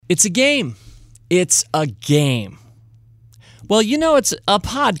It's a game. It's a game. Well, you know it's a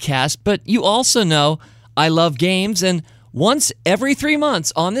podcast, but you also know I love games, and once every 3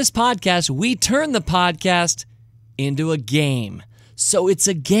 months on this podcast, we turn the podcast into a game. So it's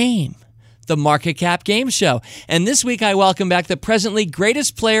a game, the Market Cap Game Show. And this week I welcome back the presently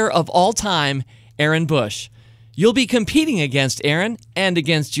greatest player of all time, Aaron Bush. You'll be competing against Aaron and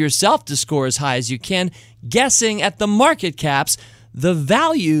against yourself to score as high as you can, guessing at the market caps, the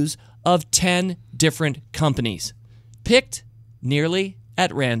values of 10 different companies, picked nearly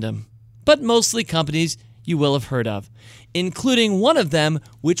at random, but mostly companies you will have heard of, including one of them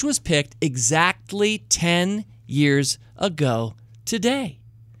which was picked exactly 10 years ago today.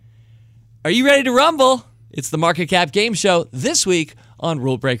 Are you ready to rumble? It's the Market Cap Game Show this week on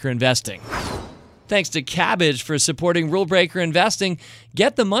Rule Breaker Investing. Thanks to Kabbage for supporting Rule Breaker Investing.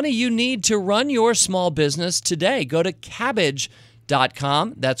 Get the money you need to run your small business today. Go to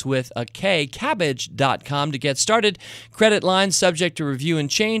Kabbage.com. That's with a K, Kabbage.com to get started. Credit lines subject to review and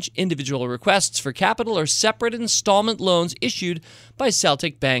change. Individual requests for capital or separate installment loans issued by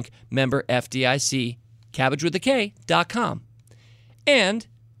Celtic Bank, member FDIC. Kabbage with a K.com. And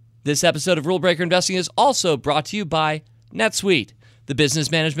this episode of Rule Breaker Investing is also brought to you by NetSuite, the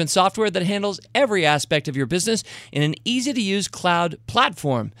business management software that handles every aspect of your business in an easy-to-use cloud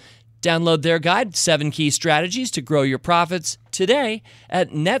platform. Download their guide, 7 Key Strategies to Grow Your Profits, today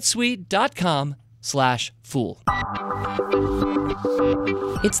at netsuite.com/fool.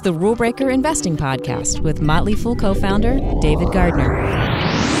 It's the Rule Breaker Investing Podcast with Motley Fool co-founder David Gardner.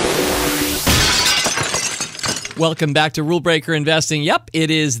 Welcome back to Rule Breaker Investing. Yep, it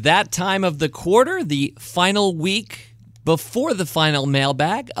is that time of the quarter, the final week before the final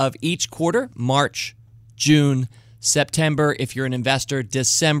mailbag of each quarter, March, June, September. If you're an investor,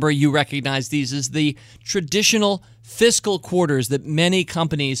 December. You recognize these as the traditional fiscal quarters that many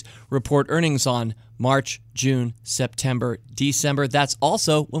companies report earnings on. March, June, September, December. That's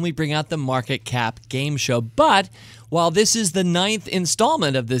also when we bring out the Market Cap Game Show. But while this is the 9th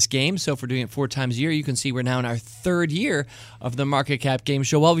installment of this game, so if we're doing it 4 times a year, you can see we're now in our 3rd year of the Market Cap Game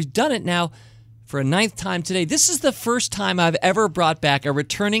Show. While we've done it now for a 9th time today, this is the first time I've ever brought back a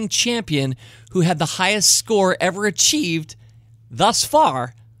returning champion who had the highest score ever achieved thus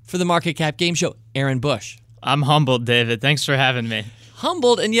far for the Market Cap Game Show, Aaron Bush. I'm humbled, David. Thanks for having me.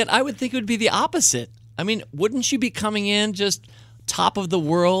 Humbled, and yet I would think it would be the opposite. I mean, wouldn't you be coming in just top of the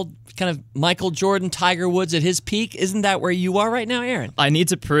world, kind of Michael Jordan, Tiger Woods at his peak? Isn't that where you are right now, Aaron? I need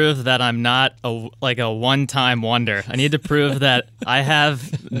to prove that I'm not a one-time wonder. I need to prove that I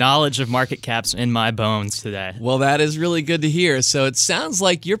have knowledge of market caps in my bones today. Well, that is really good to hear. So it sounds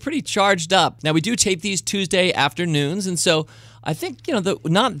like you're pretty charged up. Now, we do tape these Tuesday afternoons, and so I think,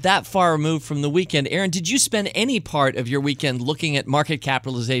 not that far removed from the weekend. Aaron, did you spend any part of your weekend looking at market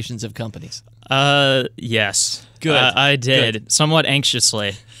capitalizations of companies? Yes. Good. I did, Good. somewhat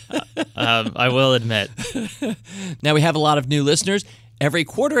anxiously. I will admit. Now, we have a lot of new listeners. Every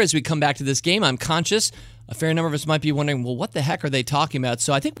quarter as we come back to this game, I'm conscious a fair number of us might be wondering, well, what the heck are they talking about?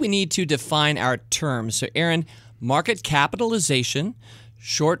 So I think we need to define our terms. So, Aaron, market capitalization,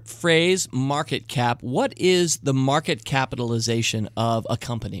 short phrase, market cap. What is the market capitalization of a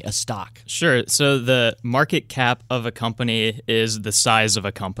company, a stock? Sure. So the market cap of a company is the size of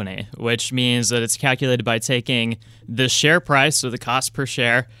a company, which means that it's calculated by taking the share price, so the cost per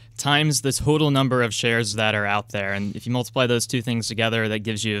share, times the total number of shares that are out there. And if you multiply those two things together, that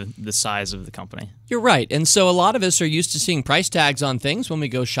gives you the size of the company. You're right. And so a lot of us are used to seeing price tags on things when we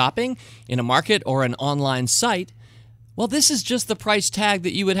go shopping in a market or an online site. Well, this is just the price tag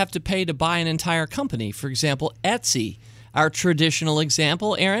that you would have to pay to buy an entire company. For example, Etsy, our traditional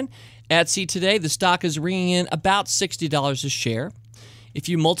example, Aaron. Etsy today, the stock is ringing in about $60 a share. If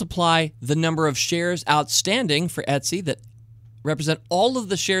you multiply the number of shares outstanding for Etsy that represent all of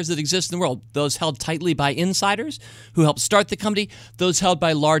the shares that exist in the world, those held tightly by insiders who helped start the company, those held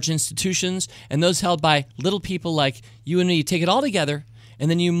by large institutions, and those held by little people like you and me, you take it all together, and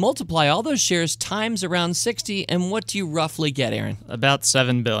then you multiply all those shares times around 60, and what do you roughly get, Aaron? About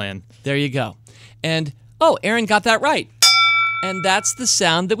 7 billion. There you go. And, Aaron got that right. And that's the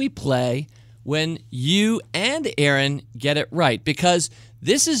sound that we play when you and Aaron get it right, because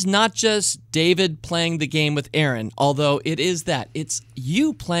this is not just David playing the game with Aaron, although it is that. It's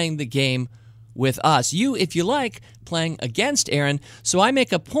you playing the game with us. You, if you like, playing against Aaron. So I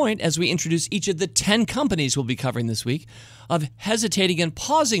make a point as we introduce each of the 10 companies we'll be covering this week of hesitating and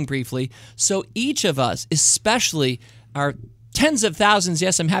pausing briefly so each of us, especially our tens of thousands,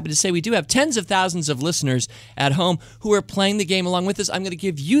 yes, I'm happy to say we do have tens of thousands of listeners at home who are playing the game along with us. I'm going to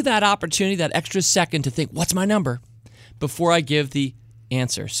give you that opportunity, that extra second to think, what's my number? Before I give the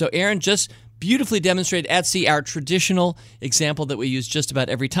answer. So Aaron just beautifully demonstrated Etsy, our traditional example that we use just about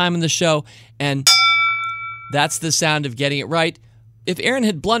every time in the show, and that's the sound of getting it right. If Aaron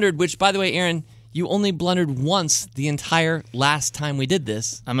had blundered, which, by the way, Aaron, you only blundered once the entire last time we did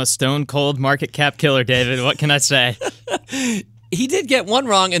this. I'm a stone-cold market cap killer, David. What can I say? He did get one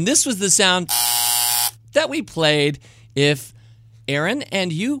wrong, and this was the sound that we played if Aaron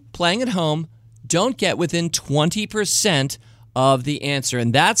and you playing at home don't get within 20% of the answer.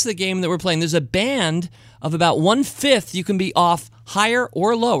 And that's the game that we're playing. There's a band of about 1/5 you can be off higher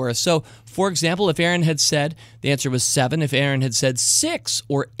or lower. So, for example, if Aaron had said the answer was 7, if Aaron had said 6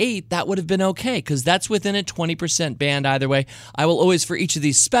 or 8, that would have been okay because that's within a 20% band either way. I will always, for each of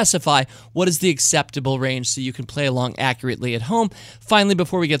these, specify what is the acceptable range so you can play along accurately at home. Finally,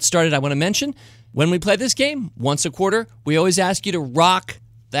 before we get started, I want to mention when we play this game, once a quarter, we always ask you to rock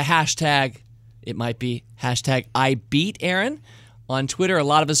the hashtag. It might be hashtag #IBeatAaron. On Twitter, a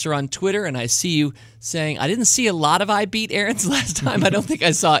lot of us are on Twitter, and I see you saying, I didn't see a lot of I Beat Aaron's last time. I don't think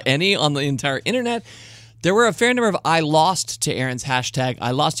I saw any on the entire internet. There were a fair number of I lost to Aaron's hashtag.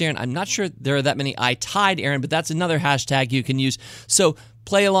 I lost Aaron. I'm not sure there are that many I tied Aaron, but that's another hashtag you can use. So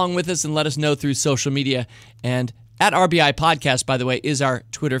play along with us and let us know through social media. And at RBI Podcast, by the way, is our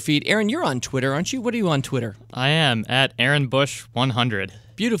Twitter feed. Aaron, you're on Twitter, aren't you? What are you on Twitter? I am at Aaron Bush 100.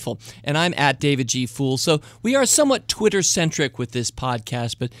 Beautiful. And I'm at David G. Fool. So we are somewhat Twitter-centric with this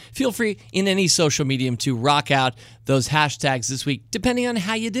podcast, but feel free in any social medium to rock out those hashtags this week, depending on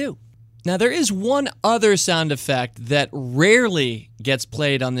how you do. Now, there is one other sound effect that rarely gets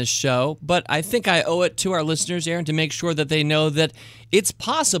played on this show, but I think I owe it to our listeners, Aaron, to make sure that they know that it's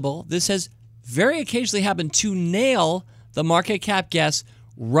possible, this has very occasionally happened, to nail the market cap guess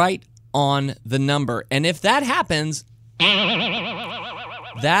right on the number. And if that happens,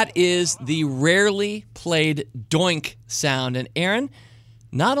 that is the rarely played doink sound. And Aaron,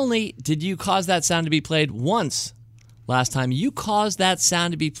 not only did you cause that sound to be played once last time, you caused that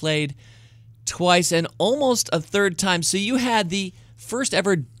sound to be played twice and almost a third time. So you had the first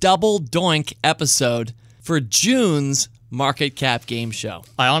ever double doink episode for June's Market Cap Game Show.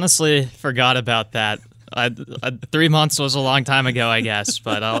 I honestly forgot about that. 3 months was a long time ago, I guess,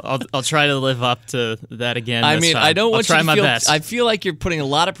 but I'll try to live up to that again. I mean, I don't want you to my feel. best. I feel like you're putting a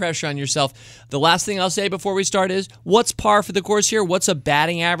lot of pressure on yourself. The last thing I'll say before we start is, what's par for the course here? What's a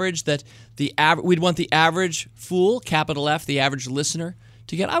batting average that we'd want the average fool, capital F, the average listener,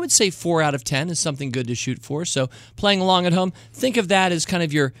 to get? I would say 4 out of 10 is something good to shoot for. So playing along at home, think of that as kind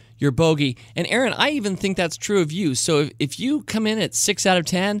of your bogey. And Aaron, I even think that's true of you. So if you come in at 6 out of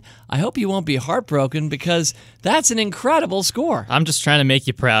 10, I hope you won't be heartbroken because that's an incredible score. I'm just trying to make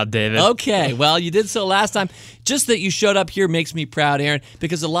you proud, David. Okay, well, you did so last time. Just that you showed up here makes me proud, Aaron,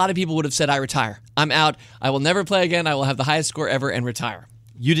 because a lot of people would have said, I retire. I'm out. I will never play again. I will have the highest score ever and retire.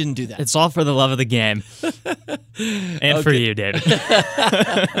 You didn't do that. It's all for the love of the game. And for you, David.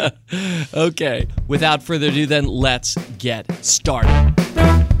 Okay, without further ado, then, let's get started.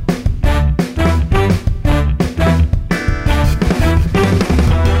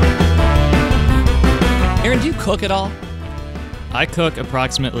 Aaron, do you cook at all? I cook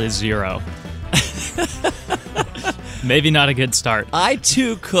approximately 0. Maybe not a good start. I,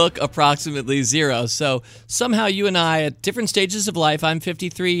 too, cook approximately 0. So somehow you and I, at different stages of life, I'm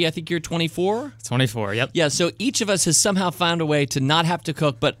 53, I think you're 24? 24, yep. Yeah, so each of us has somehow found a way to not have to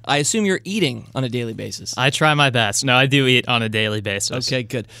cook, but I assume you're eating on a daily basis. I try my best. No, I do eat on a daily basis. Okay,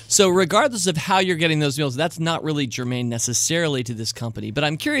 good. So regardless of how you're getting those meals, that's not really germane necessarily to this company. But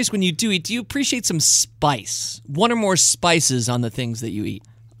I'm curious, when you do eat, do you appreciate some spice? One or more spices on the things that you eat?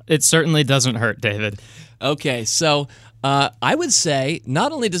 It certainly doesn't hurt, David. Okay, so I would say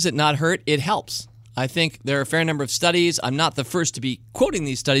not only does it not hurt, it helps. I think there are a fair number of studies. I'm not the first to be quoting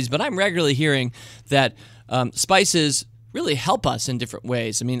these studies, but I'm regularly hearing that spices really help us in different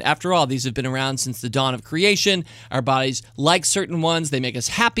ways. I mean, after all, these have been around since the dawn of creation. Our bodies like certain ones. They make us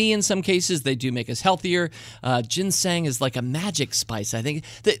happy in some cases. They do make us healthier. Ginseng is like a magic spice. I think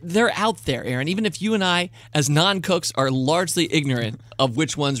they're out there, Aaron, even if you and I, as non-cooks, are largely ignorant of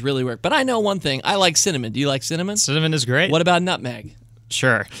which ones really work. But I know one thing. I like cinnamon. Do you like cinnamon? Cinnamon is great. What about nutmeg?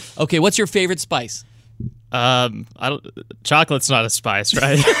 Sure. Okay, what's your favorite spice? Chocolate's not a spice,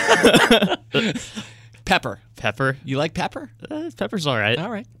 right? Pepper. Pepper. You like pepper? Pepper's all right. All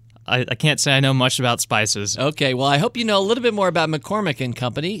right. I can't say I know much about spices. Okay, well, I hope you know a little bit more about McCormick &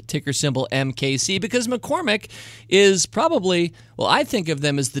 Company, ticker symbol MKC, because McCormick is probably, well, I think of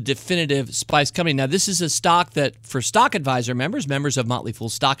them as the definitive spice company. Now, this is a stock that, for Stock Advisor members of Motley Fool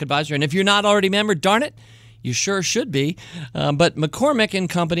Stock Advisor, and if you're not already a member, darn it, You sure should be. But McCormick and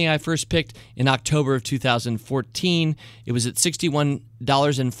Company I first picked in October of 2014. It was at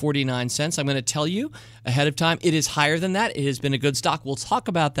 $61.49. I'm going to tell you ahead of time, it is higher than that. It has been a good stock. We'll talk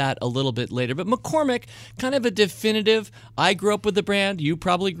about that a little bit later. But McCormick, kind of a definitive, I grew up with the brand. You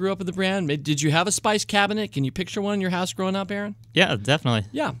probably grew up with the brand. Did you have a spice cabinet? Can you picture one in your house growing up, Aaron? Yeah, definitely.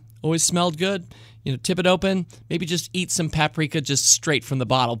 Yeah, always smelled good. Tip it open, maybe just eat some paprika just straight from the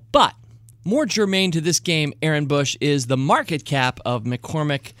bottle. But more germane to this game, Aaron Bush, is the market cap of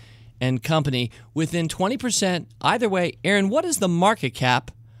McCormick and Company within 20%. Either way, Aaron, what is the market cap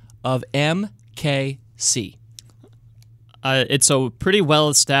of MKC? It's a pretty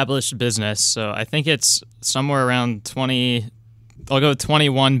well-established business, so I think it's somewhere around 20. I'll go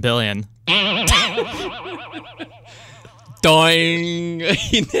 21 billion. Doing,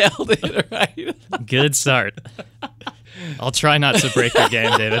 he nailed it, right? Good start. I'll try not to break your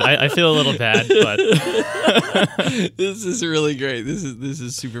game, David. I feel a little bad, but this is really great. This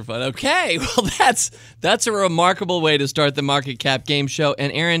is super fun. Okay, well that's a remarkable way to start the market cap game show.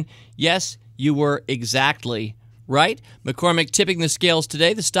 And Aaron, yes, you were exactly right. McCormick tipping the scales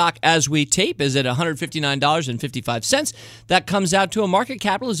today. The stock as we tape is at $159.55. That comes out to a market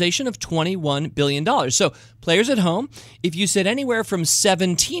capitalization of $21 billion. So players at home, if you said anywhere from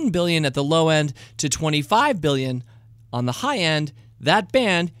 $17 billion at the low end to $25 billion on the high end, that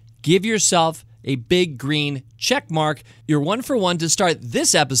band, give yourself a big green check mark. You're 1 for 1 to start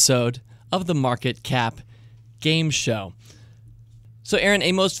this episode of the Market Cap Game Show. So, Aaron,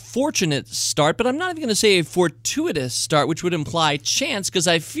 a most fortunate start, but I'm not even going to say a fortuitous start, which would imply chance, because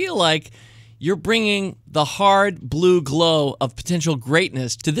I feel like you're bringing the hard blue glow of potential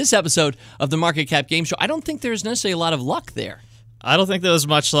greatness to this episode of the Market Cap Game Show. I don't think there's necessarily a lot of luck there. I don't think there was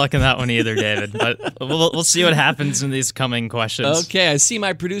much luck in that one either, David. But we'll see what happens in these coming questions. Okay, I see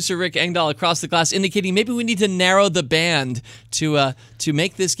my producer Rick Engdahl across the glass indicating maybe we need to narrow the band to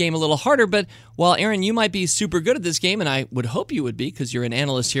make this game a little harder. But while Aaron, you might be super good at this game, and I would hope you would be because you're an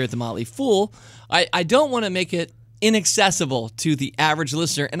analyst here at the Motley Fool, I don't want to make it inaccessible to the average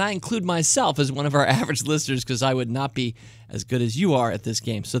listener, and I include myself as one of our average listeners because I would not be as good as you are at this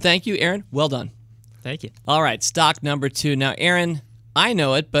game. So thank you, Aaron. Well done. Thank you. All right, stock number 2. Now, Aaron, I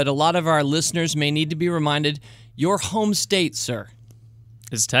know it, but a lot of our listeners may need to be reminded, your home state, sir.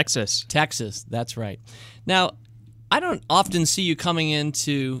 Is Texas. Texas, that's right. Now, I don't often see you coming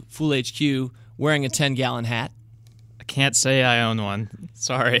into Fool HQ wearing a 10-gallon hat. I can't say I own one.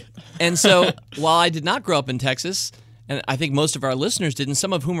 Sorry. And so, while I did not grow up in Texas, and I think most of our listeners did, and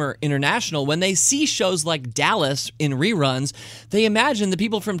some of whom are international, when they see shows like Dallas in reruns, they imagine the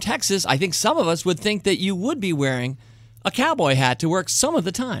people from Texas, I think some of us would think that you would be wearing a cowboy hat to work some of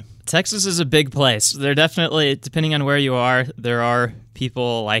the time. Texas is a big place. There definitely, depending on where you are, there are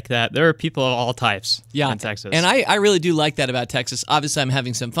people like that. There are people of all types in Texas. And I really do like that about Texas. Obviously, I'm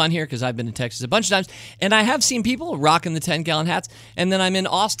having some fun here because I've been to Texas a bunch of times, and I have seen people rocking the 10-gallon hats, and then I'm in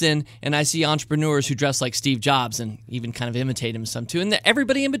Austin, and I see entrepreneurs who dress like Steve Jobs and even kind of imitate him some too, and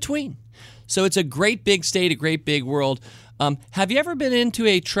everybody in between. So it's a great big state, a great big world. Have you ever been into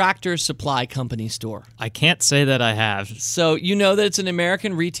a Tractor Supply Company store? I can't say that I have. So you know that it's an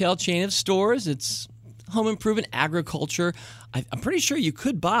American retail chain of stores. It's home improvement, agriculture. I'm pretty sure you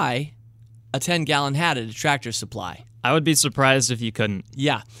could buy a 10-gallon hat at a Tractor Supply. I would be surprised if you couldn't.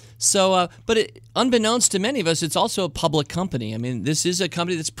 Yeah. So, unbeknownst to many of us, it's also a public company. I mean, this is a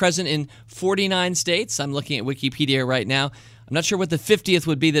company that's present in 49 states. I'm looking at Wikipedia right now. I'm not sure what the 50th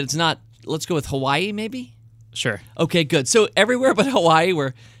would be that it's not. Let's go with Hawaii, maybe? Sure. Okay, good. So everywhere but Hawaii,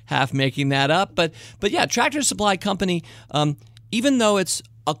 we're half making that up. But yeah, Tractor Supply Company, even though it's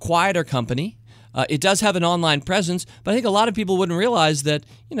a quieter company, it does have an online presence. But I think a lot of people wouldn't realize that,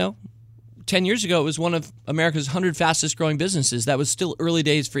 10 years ago, it was one of America's 100 fastest growing businesses. That was still early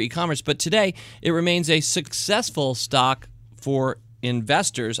days for e-commerce. But today, it remains a successful stock for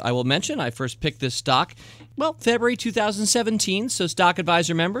investors. I will mention I first picked this stock, February 2017. So Stock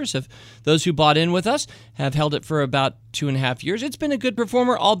Advisor members, those who bought in with us, have held it for about 2.5 years. It's been a good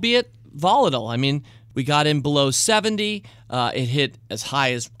performer, albeit volatile. I mean, we got in below 70. It hit as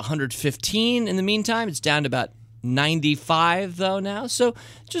high as 115 in the meantime. It's down to about 95 though now. So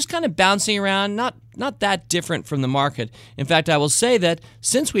just kind of bouncing around, not that different from the market. In fact, I will say that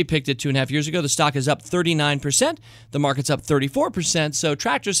since we picked it 2.5 years ago, the stock is up 39%. The market's up 34%. So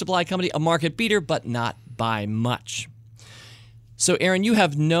Tractor Supply Company, a market beater, but not by much. So, Aaron, you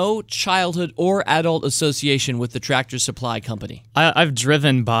have no childhood or adult association with the Tractor Supply Company. I've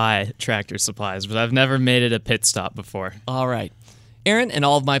driven by Tractor Supplies, but I've never made it a pit stop before. All right. Aaron and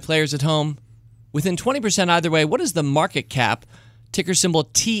all of my players at home, within 20% either way, what is the market cap, ticker symbol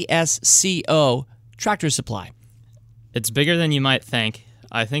TSCO, Tractor Supply. It's bigger than you might think.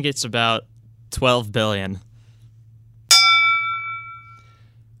 I think it's about 12 billion.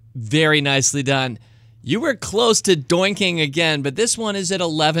 Very nicely done. You were close to doinking again, but this one is at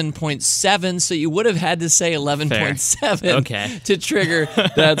 11.7, so you would have had to say 11.7 to trigger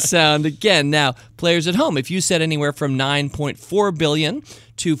that sound again. Now, players at home, if you said anywhere from 9.4 billion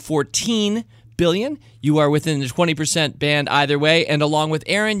to 14 billion, you are within the 20% band either way, and along with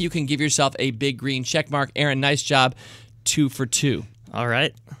Aaron, you can give yourself a big green check mark. Aaron, nice job. 2 for 2. All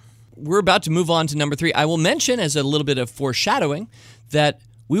right. We're about to move on to number 3. I will mention, as a little bit of foreshadowing, that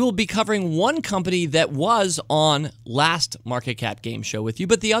we will be covering one company that was on last Market Cap Game Show with you,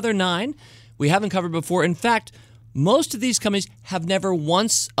 but the other 9 we haven't covered before. In fact, most of these companies have never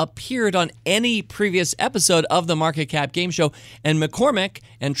once appeared on any previous episode of the Market Cap Game Show, and McCormick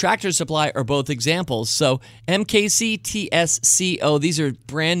and Tractor Supply are both examples. So MKC, TSCO, these are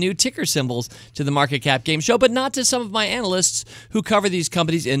brand new ticker symbols to the Market Cap Game Show, but not to some of my analysts who cover these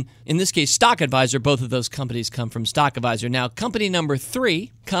companies. In this case, Stock Advisor. Both of those companies come from Stock Advisor. Now, company number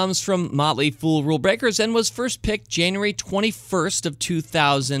 3 comes from Motley Fool Rule Breakers and was first picked January 21st of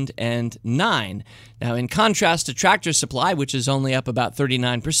 2009. Now, in contrast to Tractor Supply, which is only up about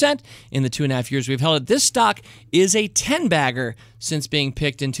 39% in the 2.5 years we've held it, this stock is a 10-bagger since being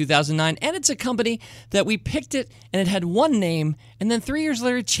picked in 2009, and it's a company that we picked it, and it had one name, and then 3 years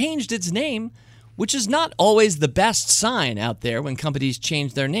later it changed its name, which is not always the best sign out there when companies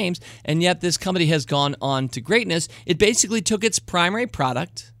change their names, and yet this company has gone on to greatness. It basically took its primary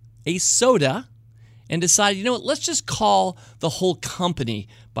product, a soda, and decided, you know what, let's just call the whole company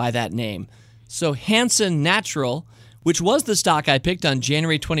by that name. So Hansen Natural, which was the stock I picked on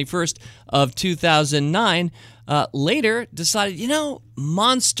January 21st of 2009, later decided, you know,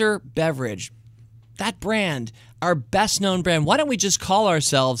 Monster Beverage, that brand, our best-known brand, why don't we just call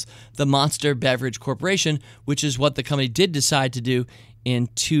ourselves the Monster Beverage Corporation, which is what the company did decide to do in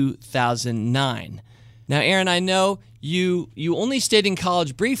 2009. Now, Aaron, I know you only stayed in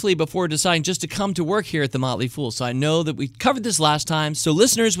college briefly before deciding just to come to work here at the Motley Fool, so I know that we covered this last time. So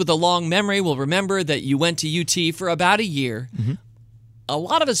listeners with a long memory will remember that you went to UT for about a year. Mm-hmm. A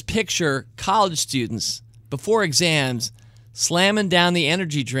lot of us picture college students before exams slamming down the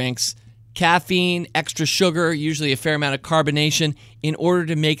energy drinks, caffeine, extra sugar, usually a fair amount of carbonation, in order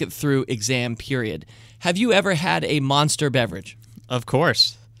to make it through exam period. Have you ever had a Monster beverage? Of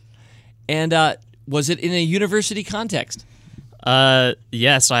course. And was it in a university context?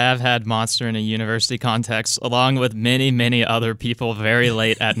 Yes, I have had Monster in a university context, along with many, many other people very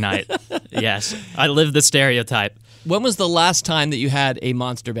late at night. Yes, I live the stereotype. When was the last time that you had a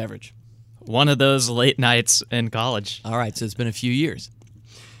Monster beverage? One of those late nights in college. All right, so it's been a few years.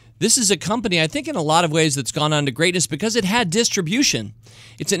 This is a company, I think, in a lot of ways that's gone on to greatness because it had distribution.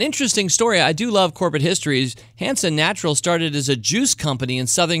 It's an interesting story. I do love corporate histories. Hansen Natural started as a juice company in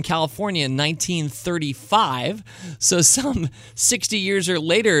Southern California in 1935. So some 60 years or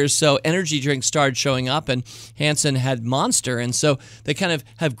later or so, energy drinks started showing up, and Hansen had Monster. And so they kind of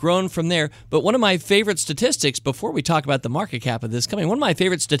have grown from there. But one of my favorite statistics, before we talk about the market cap of this company, one of my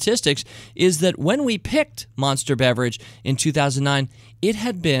favorite statistics is that when we picked Monster Beverage in 2009, it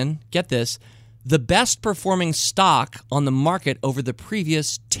had been, get this, the best performing stock on the market over the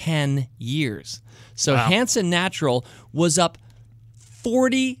previous 10 years. So wow. Hansen Natural was up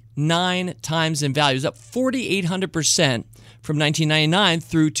 49 times in value. It was up 4,800% from 1999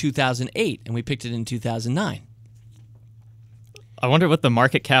 through 2008, and we picked it in 2009. I wonder what the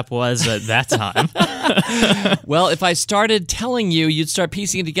market cap was at that time. Well, if I started telling you, you'd start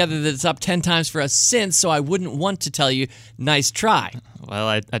piecing it together that it's up 10 times for us since, so I wouldn't want to tell you, nice try. Well,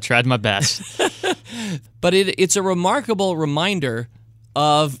 I tried my best. But it's a remarkable reminder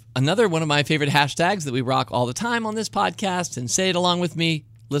of another one of my favorite hashtags that we rock all the time on this podcast, and say it along with me,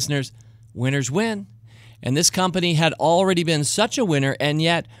 listeners, winners win. And this company had already been such a winner, and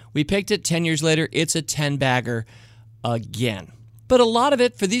yet we picked it 10 years later. It's a 10-bagger again. But a lot of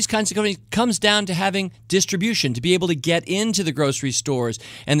it for these kinds of companies comes down to having distribution, to be able to get into the grocery stores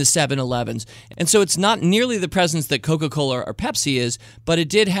and the 7-Elevens. And so it's not nearly the presence that Coca-Cola or Pepsi is, but it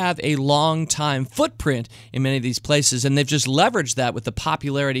did have a long-time footprint in many of these places, and they've just leveraged that with the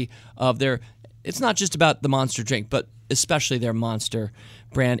popularity of their, it's not just about the Monster drink, but especially their Monster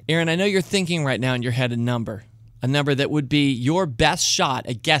brand. Aaron, I know you're thinking right now in your head a number that would be your best shot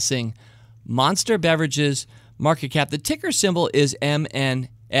at guessing Monster Beverages market cap. The ticker symbol is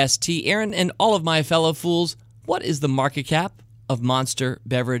MNST. Aaron and all of my fellow fools, what is the market cap of Monster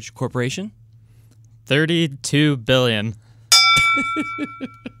Beverage Corporation? 32 billion.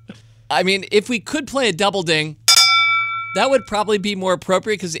 I mean, if we could play a double ding, That would probably be more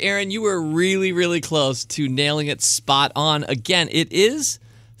appropriate because, Aaron, you were really, really close to nailing it spot on. Again, it is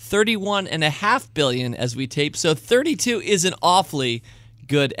 $31.5 billion as we tape, so 32 is an awfully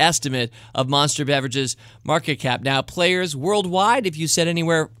good estimate of Monster Beverages' market cap. Now, players worldwide, if you said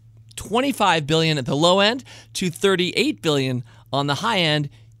anywhere $25 billion at the low end to $38 billion on the high end,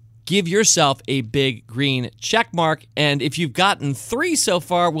 give yourself a big green check mark. And if you've gotten 3 so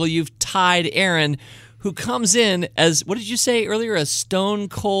far, well, you've tied Aaron, who comes in as, what did you say earlier, a stone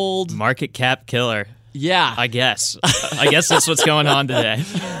cold market cap killer. Yeah. I guess that's what's going on today.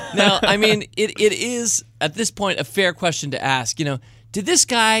 Now, I mean, it is, at this point, a fair question to ask. You know, did this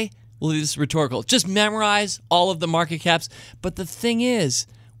guy, well, this is rhetorical, just memorize all of the market caps? But the thing is,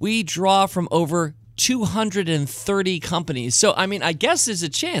 we draw from over 230 companies. So, I mean, I guess there's a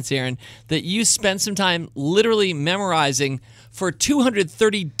chance, Aaron, that you spent some time literally memorizing for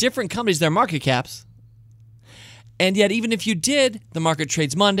 230 different companies, their market caps. And yet, even if you did, the market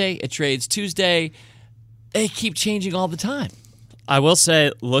trades Monday, it trades Tuesday. They keep changing all the time. I will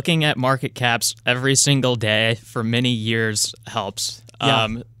say, looking at market caps every single day for many years helps. Yeah.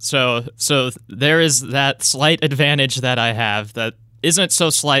 So there is that slight advantage that I have that isn't so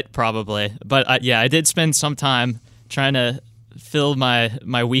slight probably. But I did spend some time trying to fill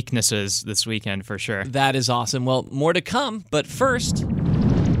my weaknesses this weekend for sure. That is awesome. Well, more to come. But first,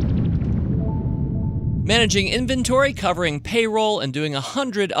 managing inventory, covering payroll, and doing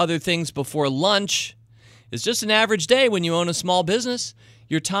 100 other things before lunch is just an average day when you own a small business.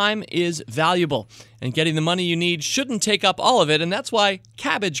 Your time is valuable, and getting the money you need shouldn't take up all of it, and that's why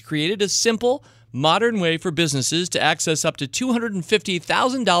Kabbage created a simple, modern way for businesses to access up to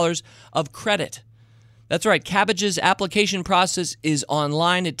 $250,000 of credit. That's right, Kabbage's application process is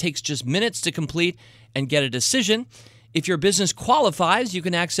online. It takes just minutes to complete and get a decision. If your business qualifies, you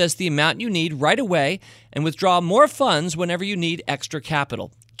can access the amount you need right away and withdraw more funds whenever you need extra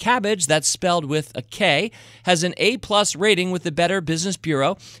capital. Kabbage, that's spelled with a K, has an A+ rating with the Better Business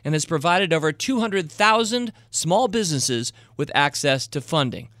Bureau and has provided over 200,000 small businesses with access to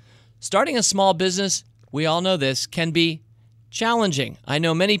funding. Starting a small business, we all know this, can be challenging. I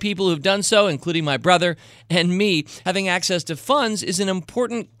know many people who've done so, including my brother and me. Having access to funds is an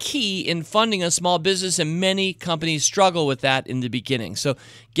important key in funding a small business, and many companies struggle with that in the beginning. So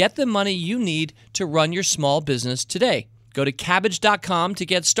get the money you need to run your small business today. Go to Kabbage.com to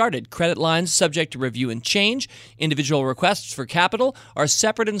get started. Credit lines subject to review and change. Individual requests for capital are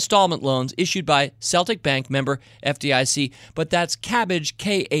separate installment loans issued by Celtic Bank, member FDIC. But that's Kabbage,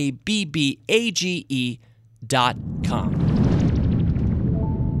 Kabbage.com.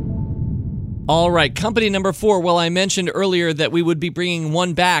 All right, company number 4. Well, I mentioned earlier that we would be bringing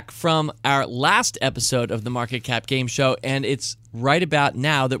one back from our last episode of the Market Cap Game Show, and it's right about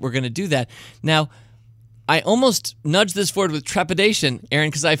now that we're going to do that. Now, I almost nudged this forward with trepidation, Aaron,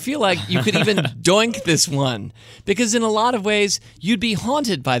 because I feel like you could even doink this one. Because in a lot of ways, you'd be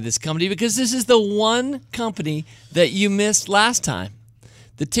haunted by this company because this is the one company that you missed last time.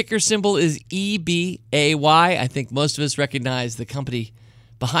 The ticker symbol is EBAY. I think most of us recognize the company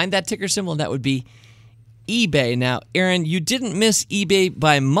behind that ticker symbol, and that would be eBay. Now, Aaron, you didn't miss eBay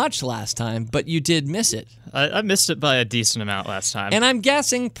by much last time, but you did miss it. I missed it by a decent amount last time. And I'm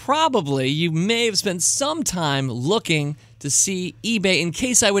guessing probably you may have spent some time looking to see eBay in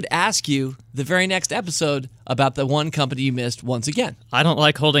case I would ask you the very next episode about the one company you missed once again. I don't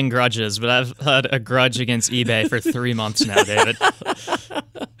like holding grudges, but I've had a grudge against eBay for 3 months now, David.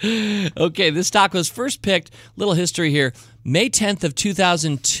 Okay, this stock was first picked, little history here, May 10th of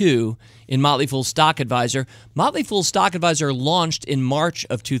 2002 in Motley Fool Stock Advisor. Motley Fool Stock Advisor launched in March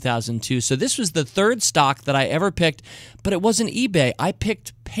of 2002, so this was the third stock that I ever picked, but it wasn't eBay. I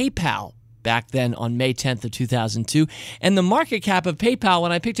picked PayPal back then on May 10th of 2002, and the market cap of PayPal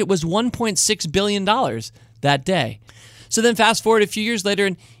when I picked it was $1.6 billion that day. So then fast forward a few years later,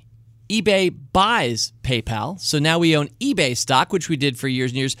 and eBay buys PayPal, so now we own eBay stock, which we did for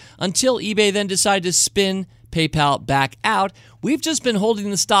years and years, until eBay then decided to spin PayPal back out. We've just been holding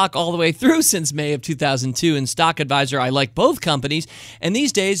the stock all the way through since May of 2002. In Stock Advisor, I like both companies. And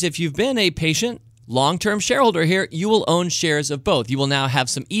these days, if you've been a patient, long-term shareholder here, you will own shares of both. You will now have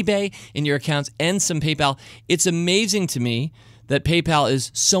some eBay in your accounts and some PayPal. It's amazing to me that PayPal is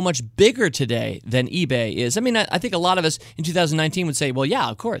so much bigger today than eBay is. I mean, I think a lot of us in 2019 would say, well, yeah,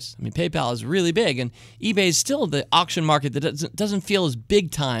 of course. I mean, PayPal is really big, and eBay is still the auction market that doesn't feel as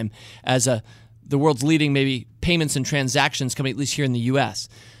big time as the world's leading maybe payments and transactions company, at least here in the U.S.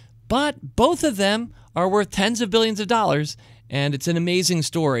 But both of them are worth tens of billions of dollars, and it's an amazing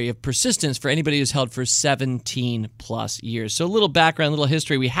story of persistence for anybody who's held for 17 plus years. So a little background, a little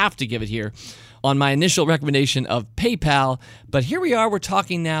history, we have to give it here on my initial recommendation of PayPal. But here we are. We're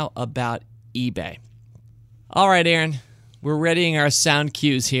talking now about eBay. All right, Aaron, we're readying our sound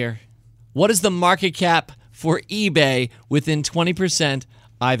cues here. What is the market cap for eBay within 20%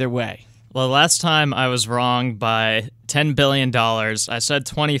 either way? Well, last time I was wrong by $10 billion. I said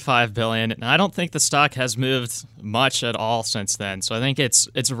 $25 billion, and I don't think the stock has moved much at all since then. So I think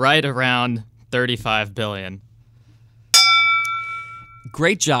it's right around $35 billion.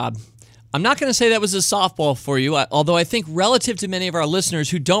 Great job. I'm not going to say that was a softball for you, although I think relative to many of our listeners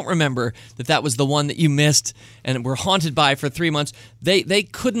who don't remember that was the one that you missed and were haunted by for 3 months, they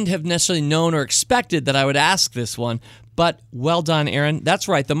couldn't have necessarily known or expected that I would ask this one. But well done, Aaron. That's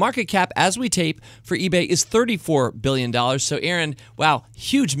right. The market cap as we tape for eBay is $34 billion. So, Aaron, wow,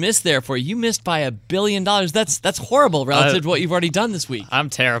 huge miss there for you. You missed by $1 billion. That's horrible relative to what you've already done this week. I'm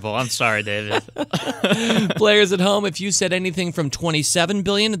terrible. I'm sorry, David. Players at home, if you said anything from $27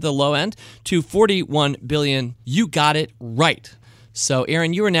 billion at the low end to $41 billion, you got it right. So,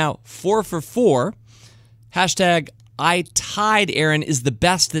 Aaron, you are now 4 for 4. Hashtag I tied Aaron is the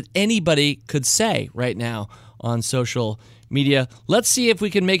best that anybody could say right now on social media. Let's see if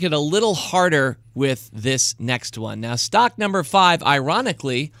we can make it a little harder with this next one. Now, stock number 5,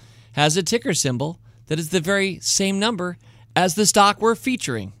 ironically, has a ticker symbol that is the very same number as the stock we're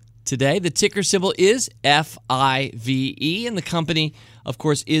featuring today. The ticker symbol is FIVE, and the company, of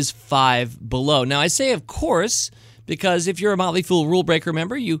course, is Five Below. Now, I say of course because if you're a Motley Fool Rule Breaker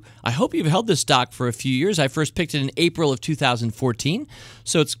member, I hope you've held this stock for a few years. I first picked it in April of 2014,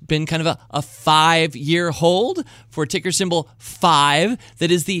 so it's been kind of a 5-year hold for ticker symbol 5.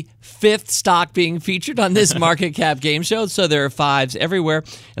 That is the 5th stock being featured on this market cap game show, so there are 5s everywhere.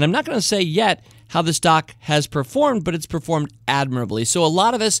 And I'm not going to say yet how the stock has performed, but it's performed admirably. So a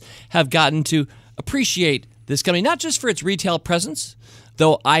lot of us have gotten to appreciate this company, not just for its retail presence,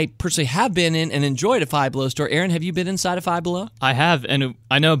 though I personally have been in and enjoyed a Five Below store. Aaron, have you been inside a Five Below? I have, and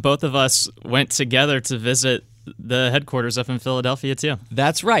I know both of us went together to visit the headquarters up in Philadelphia, too.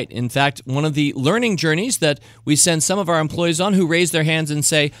 That's right. In fact, one of the learning journeys that we send some of our employees on who raise their hands and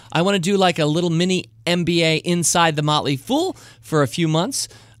say, I want to do like a little mini MBA inside the Motley Fool for a few months.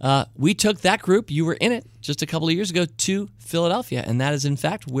 We took that group, you were in it just a couple of years ago, to Philadelphia, and that is, in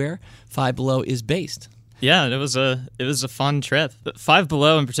fact, where Five Below is based. Yeah, it was a fun trip. Five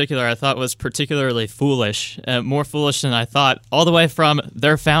Below in particular, I thought was particularly foolish, more foolish than I thought. All the way from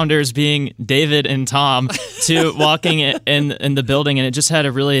their founders being David and Tom to walking in the building, and it just had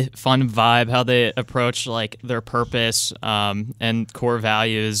a really fun vibe. How they approach like their purpose and core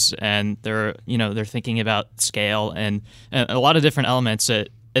values, and they're thinking about scale and a lot of different elements.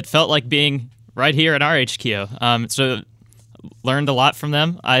 It felt like being right here at our HQ. So. Learned a lot from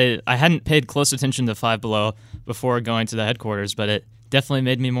them. I hadn't paid close attention to Five Below before going to the headquarters, but it definitely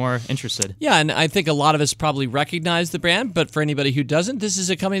made me more interested. Yeah, and I think a lot of us probably recognize the brand, but for anybody who doesn't, this is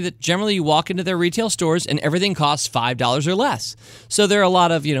a company that generally you walk into their retail stores and everything costs $5 or less. So there are a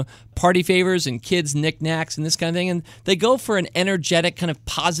lot of, party favors and kids' knickknacks and this kind of thing, and they go for an energetic, kind of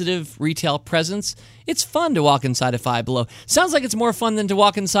positive retail presence. It's fun to walk inside a Five Below. Sounds like it's more fun than to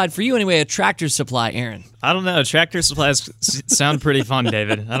walk inside, for you anyway, a Tractor Supply, Aaron. I don't know. Tractor Supplies sound pretty fun,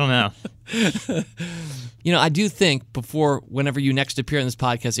 David. I don't know. I do think whenever you next appear on this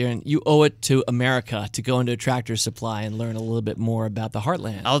podcast, Aaron, you owe it to America to go into a Tractor Supply and learn a little bit more about the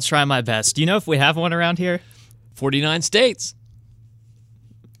heartland. I'll try my best. Do you know if we have one around here? 49 states.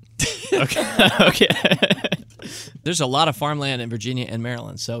 Okay. There's a lot of farmland in Virginia and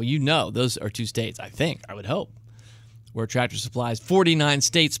Maryland, so those are 2 states, I would hope, where Tractor Supply's 49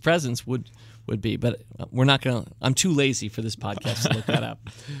 states presence would be. But we're not going to, I'm too lazy for this podcast to look that up.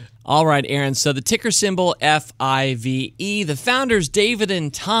 All right, Aaron, so the ticker symbol FIVE, the founders, David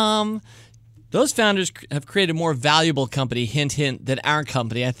and Tom, those founders have created a more valuable company, hint, hint, than our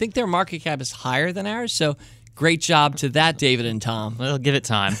company. I think their market cap is higher than ours, so great job to that, David and Tom. Well, give it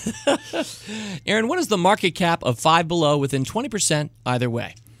time. Aaron, what is the market cap of Five Below within 20% either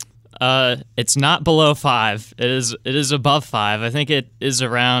way? It's not below 5. It is above 5. I think it is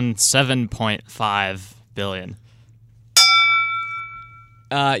around 7.5 billion.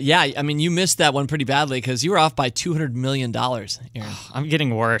 Yeah, I mean, you missed that one pretty badly because you were off by $200 million, Aaron. I'm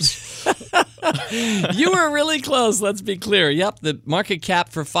getting worse. You were really close, let's be clear. Yep, the market cap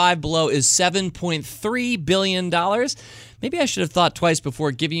for Five Below is $7.3 billion. Maybe I should have thought twice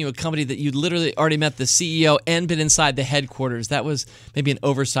before giving you a company that you'd literally already met the CEO and been inside the headquarters. That was maybe an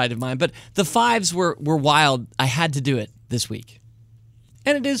oversight of mine. But the fives were wild. I had to do it this week.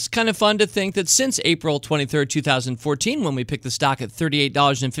 And it is kind of fun to think that since April 23rd, 2014, when we picked the stock at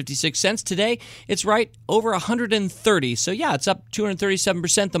 $38.56, today it's right over $130. So yeah, it's up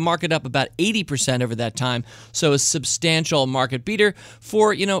 237%. The market up about 80% over that time. So a substantial market beater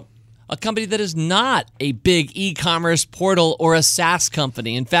for, a company that is not a big e-commerce portal or a SaaS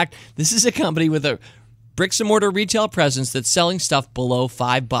company. In fact, this is a company with a bricks and mortar retail presence that's selling stuff below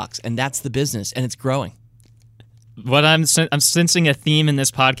 $5, and that's the business, and it's growing. What I'm sensing a theme in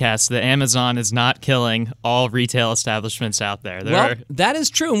this podcast that Amazon is not killing all retail establishments out there. That is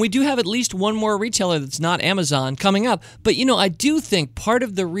true, and we do have at least one more retailer that's not Amazon coming up. But, I do think part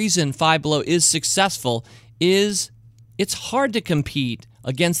of the reason Five Below is successful is it's hard to compete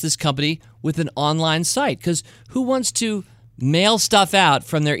against this company with an online site, because who wants to mail stuff out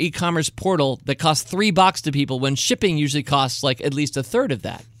from their e-commerce portal that costs $3 to people when shipping usually costs like at least a third of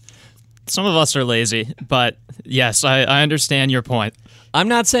that? Some of us are lazy, but yes, I understand your point. I'm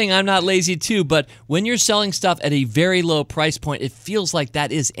not saying I'm not lazy too, but when you're selling stuff at a very low price point, it feels like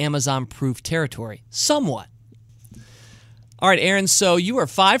that is Amazon-proof territory, somewhat. All right, Aaron, so you are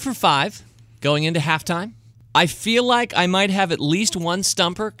 5 for 5 going into halftime. I feel like I might have at least one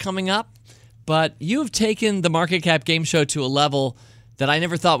stumper coming up, but you have taken the Market Cap Game Show to a level that I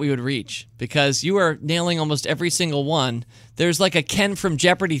never thought we would reach, because you are nailing almost every single one. There's like a Ken from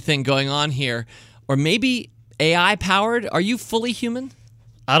Jeopardy thing going on here, or maybe AI-powered. Are you fully human?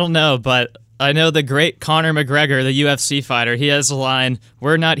 I don't know, but I know the great Conor McGregor, the UFC fighter, he has a line,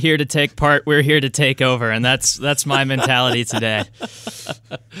 "We're not here to take part, we're here to take over," and that's my mentality today.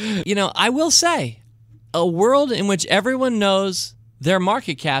 I will say, a world in which everyone knows their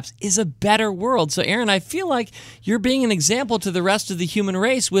market caps is a better world. So, Aaron, I feel like you're being an example to the rest of the human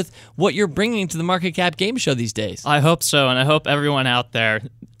race with what you're bringing to the Market Cap Game Show these days. I hope so, and I hope everyone out there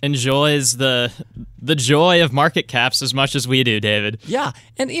enjoys the joy of market caps as much as we do, David. Yeah,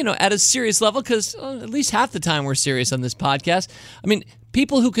 and, at a serious level, because at least half the time we're serious on this podcast. I mean,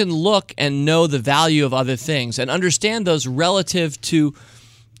 people who can look and know the value of other things and understand those relative to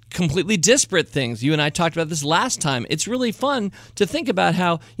completely disparate things. You and I talked about this last time. It's really fun to think about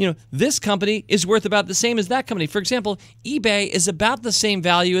how, this company is worth about the same as that company. For example, eBay is about the same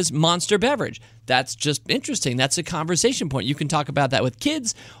value as Monster Beverage. That's just interesting. That's a conversation point. You can talk about that with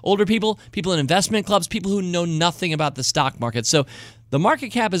kids, older people in investment clubs, people who know nothing about the stock market. So the market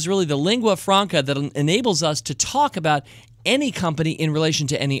cap is really the lingua franca that enables us to talk about any company in relation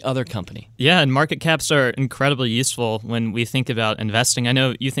to any other company. Yeah, and market caps are incredibly useful when we think about investing. I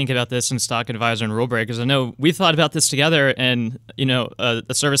know you think about this in Stock Advisor and Rule Breakers. I know we've thought about this together in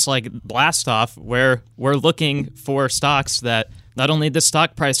a service like Blastoff, where we're looking for stocks that not only the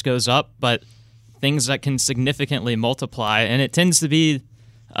stock price goes up, but things that can significantly multiply. And it tends to be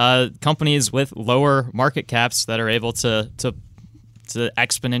companies with lower market caps that are able to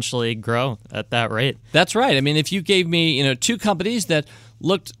exponentially grow at that rate. That's right. I mean, if you gave me, two companies that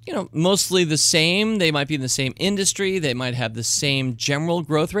looked, mostly the same, they might be in the same industry, they might have the same general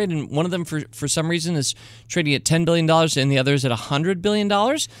growth rate, and one of them, for some reason, is trading at $10 billion and the other is at $100 billion.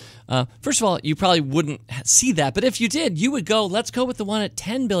 First of all, you probably wouldn't see that, but if you did, you would go, let's go with the one at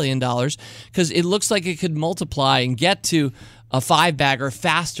 $10 billion, because it looks like it could multiply and get to a five-bagger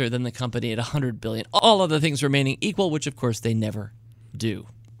faster than the company at $100 billion. All other things remaining equal, which, of course, they never do.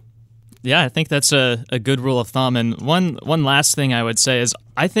 Yeah, I think that's a good rule of thumb. And one last thing I would say is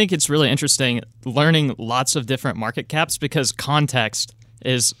I think it's really interesting learning lots of different market caps, because context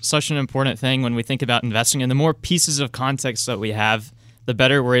is such an important thing when we think about investing. And the more pieces of context that we have, the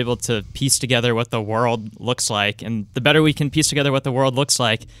better we're able to piece together what the world looks like. And the better we can piece together what the world looks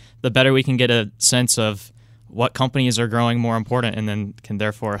like, the better we can get a sense of what companies are growing more important, and then can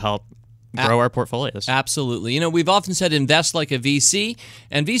therefore help grow our portfolios. Absolutely. We've often said invest like a VC,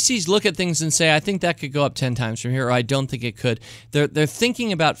 and VCs look at things and say, I think that could go up 10 times from here, or I don't think it could. They're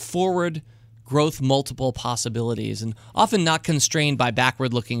thinking about forward growth multiple possibilities, and often not constrained by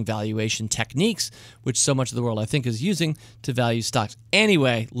backward-looking valuation techniques, which so much of the world, I think, is using to value stocks.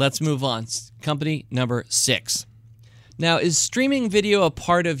 Anyway, let's move on. Company number 6. Now, is streaming video a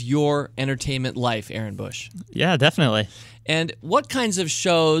part of your entertainment life, Aaron Bush? Yeah, definitely. And what kinds of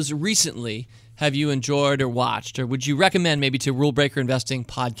shows recently have you enjoyed or watched, or would you recommend maybe to Rule Breaker Investing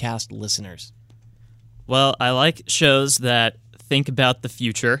podcast listeners? Well, I like shows that think about the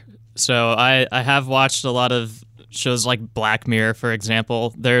future. So I have watched a lot of shows like Black Mirror, for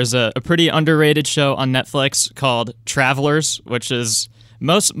example. There's a pretty underrated show on Netflix called Travelers, which is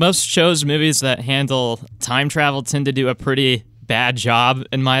most shows, movies that handle time travel tend to do a pretty bad job,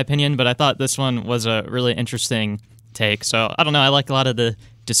 in my opinion. But I thought this one was a really interesting take. So I don't know. I like a lot of the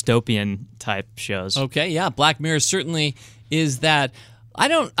dystopian type shows. Okay, yeah. Black Mirror certainly is that.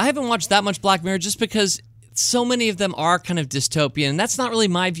 I haven't watched that much Black Mirror just because so many of them are kind of dystopian, and that's not really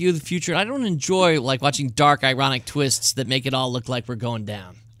my view of the future. I don't enjoy like watching dark, ironic twists that make it all look like we're going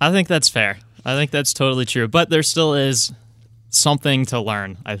down. I think that's fair. I think that's totally true. But there still is something to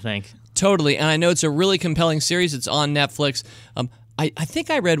learn, I think. Totally, and I know it's a really compelling series. It's on Netflix. I think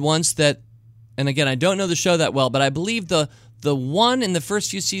I read once that, and again, I don't know the show that well, but I believe the one in the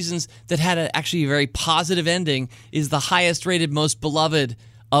first few seasons that had actually a very positive ending is the highest rated, most beloved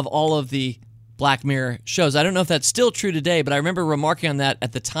of all of the Black Mirror shows. I don't know if that's still true today, but I remember remarking on that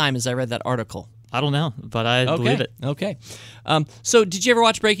at the time as I read that article. I don't know, but I believe it. Okay. So did you ever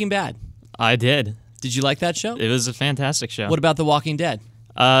watch Breaking Bad? I did. Did you like that show? It was a fantastic show. What about The Walking Dead?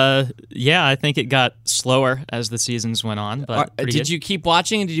 Yeah, I think it got slower as the seasons went on. But did you keep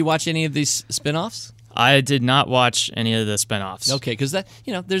watching, and did you watch any of these spinoffs? I did not watch any of the spinoffs. Okay, because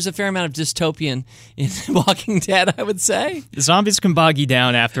there's a fair amount of dystopian in Walking Dead, I would say. The zombies can bog you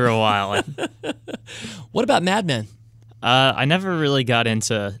down after a while. What about Mad Men? I never really got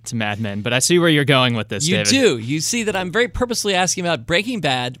into Mad Men, but I see where you're going with this, David. You do. You see that I'm very purposely asking about Breaking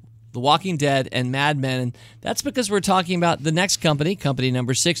Bad, The Walking Dead, and Mad Men, and that's because we're talking about the next company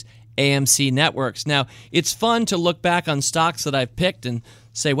number 6, AMC Networks. Now, it's fun to look back on stocks that I've picked and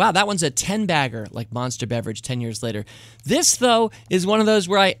say, wow, that one's a 10-bagger, like Monster Beverage 10 years later. This, though, is one of those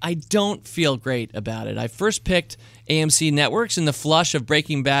where I don't feel great about it. I first picked AMC Networks in the flush of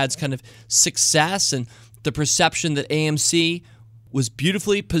Breaking Bad's kind of success and the perception that AMC was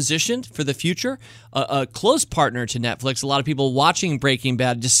beautifully positioned for the future, a close partner to Netflix. A lot of people watching Breaking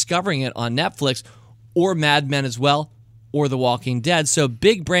Bad, discovering it on Netflix, or Mad Men as well, or The Walking Dead. So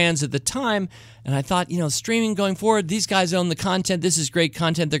big brands at the time, and I thought, streaming going forward, these guys own the content. This is great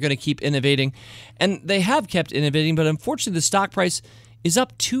content. They're going to keep innovating. And they have kept innovating, but unfortunately the stock price is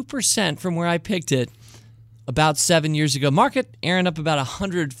up 2% from where I picked it about 7 years ago. Market, Aaron, up about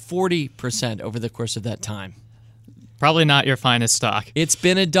 140% over the course of that time. Probably not your finest stock. It's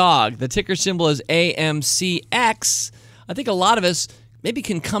been a dog. The ticker symbol is AMCX. I think a lot of us maybe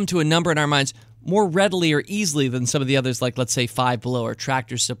can come to a number in our minds more readily or easily than some of the others, like, let's say, Five Below or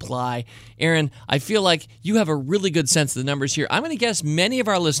Tractor Supply. Aaron, I feel like you have a really good sense of the numbers here. I'm going to guess many of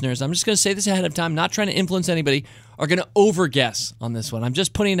our listeners, I'm just going to say this ahead of time, not trying to influence anybody, are going to overguess on this one. I'm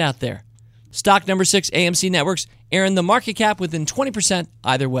just putting it out there. Stock number 6, AMC Networks. Aaron, the market cap within 20%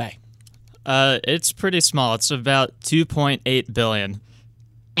 either way. It's pretty small. It's about $2.8 billion.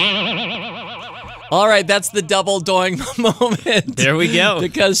 All right, that's the double doing moment. There we go.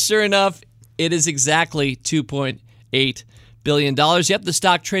 Because sure enough, it is exactly $2.8 billion. Yep, the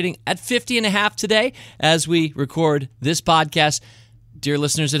stock trading at 50.5 today as we record this podcast. Dear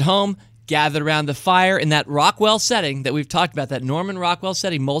listeners at home, gathered around the fire in that Rockwell setting that we've talked about, that Norman Rockwell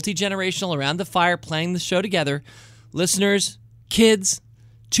setting, multi-generational, around the fire, playing the show together. Listeners, kids,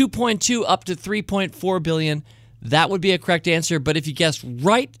 2.2 up to 3.4 billion. That would be a correct answer, but if you guessed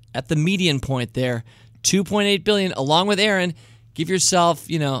right at the median point there, 2.8 billion, along with Aaron, give yourself,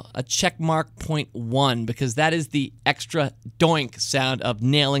 a check mark 0.1, because that is the extra doink sound of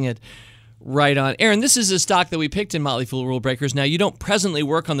nailing it right on. Aaron, this is a stock that we picked in Motley Fool Rule Breakers. Now, you don't presently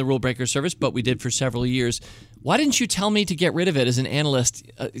work on the Rule Breaker service, but we did for several years. Why didn't you tell me to get rid of it as an analyst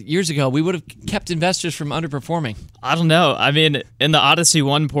years ago? We would have kept investors from underperforming. I don't know. I mean, in the Odyssey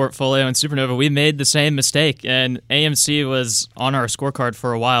One portfolio and Supernova, we made the same mistake, and AMC was on our scorecard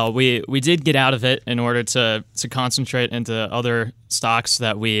for a while. We did get out of it in order to concentrate into other stocks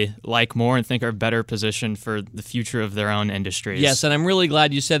that we like more and think are better positioned for the future of their own industries. Yes, and I'm really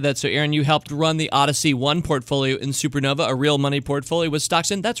glad you said that. So, Aaron, you helped run the Odyssey One portfolio in Supernova, a real money portfolio with stocks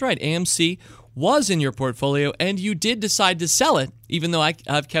in. That's right, AMC was in your portfolio, and you did decide to sell it, even though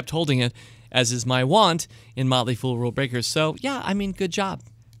I've kept holding it, as is my wont in Motley Fool Rule Breakers. So, yeah, good job.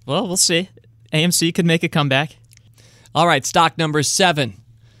 Well, we'll see. AMC could make a comeback. All right, stock number 7.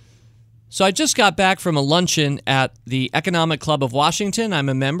 So I just got back from a luncheon at the Economic Club of Washington. I'm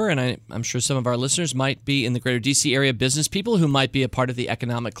a member, and I'm sure some of our listeners might be in the greater D.C. area business people who might be a part of the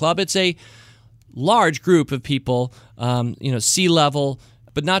Economic Club. It's a large group of people, C-level,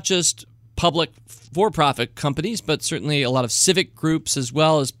 but not just public for-profit companies, but certainly a lot of civic groups as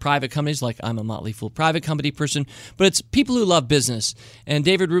well as private companies, like I'm a Motley Fool private company person, but it's people who love business. And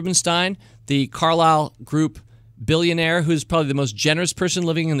David Rubenstein, the Carlyle Group billionaire, who's probably the most generous person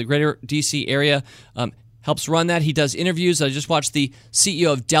living in the greater D.C. area, helps run that. He does interviews. I just watched the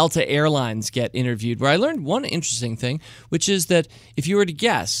CEO of Delta Airlines get interviewed, where I learned one interesting thing, which is that if you were to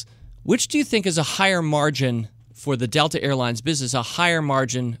guess, which do you think is a higher margin for the Delta Airlines business, a higher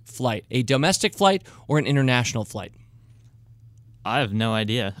margin flight, a domestic flight or an international flight? I have no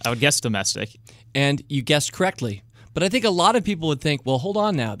idea. I would guess domestic. And you guessed correctly. But I think a lot of people would think, well, hold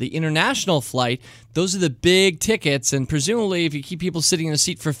on now. The international flight, those are the big tickets, and presumably if you keep people sitting in a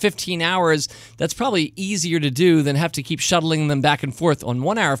seat for 15 hours, that's probably easier to do than have to keep shuttling them back and forth on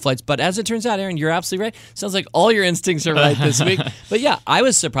 1-hour flights. But as it turns out, Aaron, you're absolutely right. Sounds like all your instincts are right this week. But yeah, I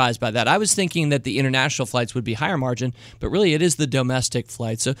was surprised by that. I was thinking that the international flights would be higher margin, but really it is the domestic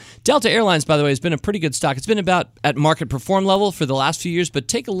flight. So Delta Airlines, by the way, has been a pretty good stock. It's been about at market perform level for the last few years, but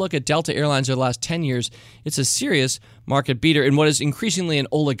take a look at Delta Airlines over the last 10 years. It's a serious market beater in what is increasingly an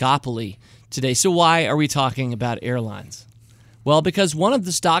oligopoly today. So why are we talking about airlines? Well, because one of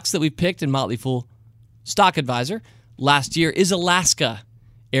the stocks that we picked in Motley Fool Stock Advisor last year is Alaska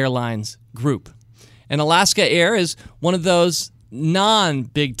Airlines Group. And Alaska Air is one of those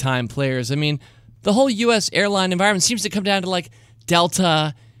non-big time players. I mean, the whole U.S. airline environment seems to come down to like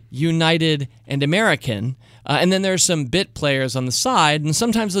Delta, United, and American. And then there's some bit players on the side, and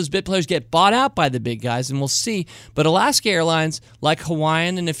sometimes those bit players get bought out by the big guys, and we'll see. But Alaska Airlines, like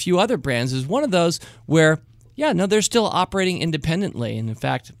Hawaiian and a few other brands, is one of those where, they're still operating independently. And in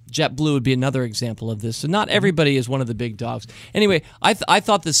fact, JetBlue would be another example of this. So not everybody is one of the big dogs. Anyway, I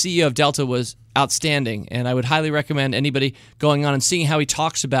thought the CEO of Delta was outstanding, and I would highly recommend anybody going on and seeing how he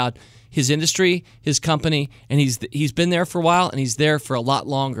talks about his industry, his company, and he's been there for a while, and he's there for a lot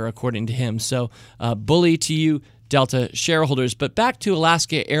longer, according to him. So bully to you, Delta shareholders. But back to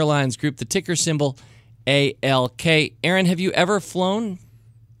Alaska Airlines Group, the ticker symbol ALK. Aaron, have you ever flown,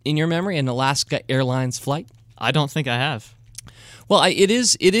 in your memory, an Alaska Airlines flight? I don't think I have. Well, it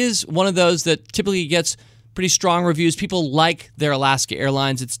is one of those that typically gets pretty strong reviews. People like their Alaska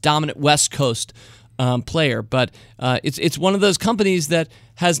Airlines. It's dominant West Coast player, but it's one of those companies that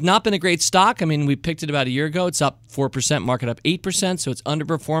has not been a great stock. I mean, we picked it about a year ago. It's up 4%, market up 8%, so it's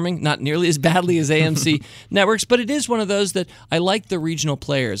underperforming, not nearly as badly as AMC Networks, but it is one of those that I like the regional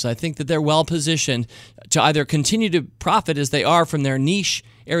players. I think that they're well positioned to either continue to profit as they are from their niche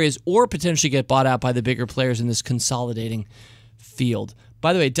areas or potentially get bought out by the bigger players in this consolidating field.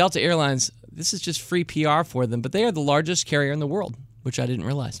 By the way, Delta Airlines, this is just free PR for them, but they are the largest carrier in the world, which I didn't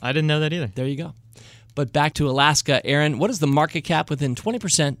realize. I didn't know that either. There you go. But back to Alaska, Aaron, what is the market cap within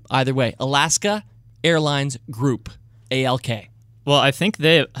 20% either way? Alaska Airlines Group, ALK. Well, I think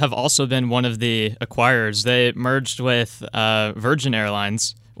they have also been one of the acquirers. They merged with Virgin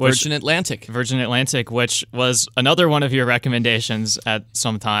Airlines. Virgin Atlantic, which was another one of your recommendations at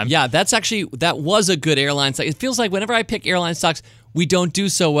some time. Yeah, that was a good airline stock. It feels like whenever I pick airline stocks, we don't do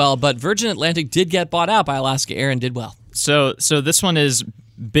so well, but Virgin Atlantic did get bought out by Alaska Air and did well. So this one is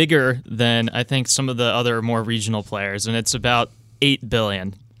bigger than I think some of the other more regional players, and it's about $8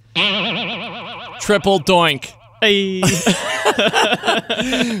 billion. Triple doink. Hey.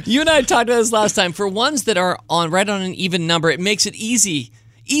 You and I talked about this last time. For ones that are right on an even number, it makes it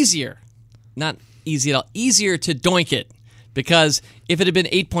easier, not easy at all, easier to doink it. Because if it had been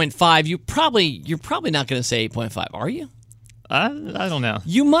 8.5, you're probably not going to say 8.5, are you? I don't know.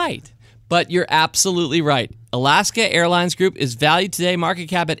 You might, but you're absolutely right. Alaska Airlines Group is valued today, market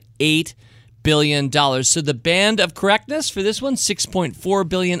cap at $8 billion. So the band of correctness for this one, $6.4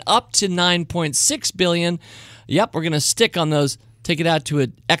 billion up to $9.6 billion. Yep, we're going to stick on those, take it out to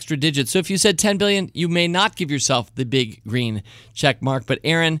an extra digit. So if you said $10 billion, you may not give yourself the big green check mark. But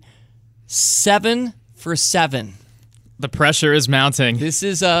Aaron, 7 for 7. The pressure is mounting. This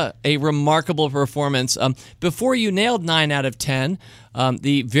is a remarkable performance. Before you nailed 9 out of 10,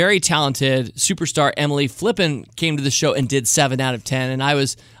 the very talented superstar Emily Flippen came to the show and did 7 out of 10, and I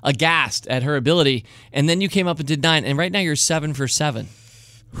was aghast at her ability. And then you came up and did 9, and right now you're 7 for 7.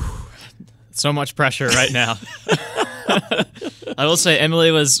 So much pressure right now. I will say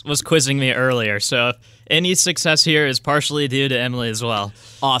Emily was quizzing me earlier, so any success here is partially due to Emily as well.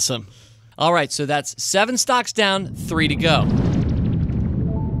 Awesome. All right, so that's 7 stocks down, 3 to go.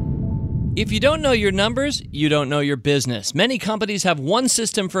 If you don't know your numbers, you don't know your business. Many companies have one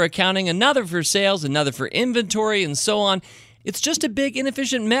system for accounting, another for sales, another for inventory, and so on. It's just a big,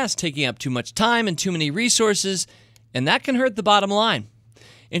 inefficient mess, taking up too much time and too many resources, and that can hurt the bottom line.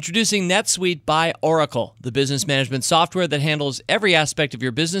 Introducing NetSuite by Oracle, the business management software that handles every aspect of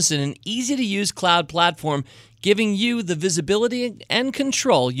your business in an easy-to-use cloud platform, giving you the visibility and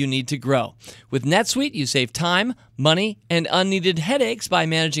control you need to grow. With NetSuite, you save time, money, and unneeded headaches by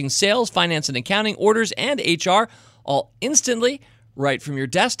managing sales, finance and accounting, orders, and HR, all instantly, right from your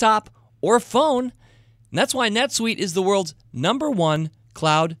desktop or phone. And that's why NetSuite is the world's #1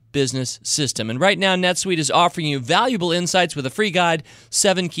 cloud business system. And right now, NetSuite is offering you valuable insights with a free guide,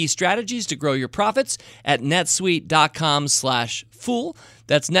 7 key strategies to grow your profits at netsuite.com/fool.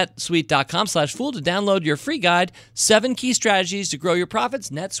 That's netsuite.com/fool to download your free guide, 7 key strategies to grow your profits,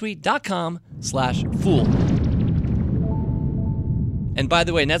 netsuite.com/fool. And by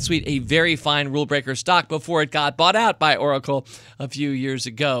the way, NetSuite, a very fine rule breaker stock before it got bought out by Oracle a few years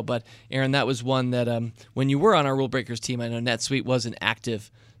ago. But Aaron, that was one that when you were on our rule breakers team, I know NetSuite was an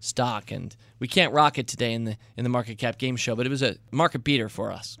active stock, and we can't rock it today in the market cap game show, but it was a market beater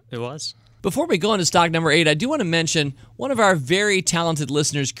for us. It was. Before we go into stock number 8, I do want to mention one of our very talented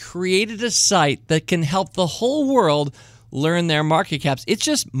listeners created a site that can help the whole world learn their market caps. It's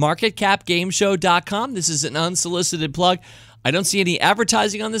just marketcapgameshow.com. This is an unsolicited plug. I don't see any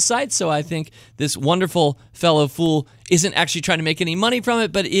advertising on this site, so I think this wonderful fellow fool isn't actually trying to make any money from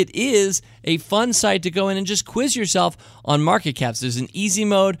it, but it is a fun site to go in and just quiz yourself on market caps. There's an easy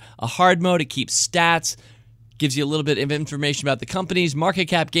mode, a hard mode. It keeps stats, gives you a little bit of information about the companies.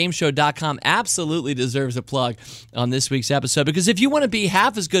 MarketCapGameShow.com absolutely deserves a plug on this week's episode, because if you want to be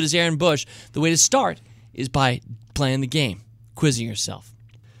half as good as Aaron Bush, the way to start is by playing the game, quizzing yourself.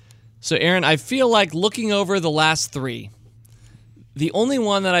 So, Aaron, I feel like looking over the last 3, the only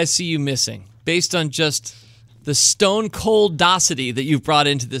one that I see you missing, based on just the stone-cold docility that you've brought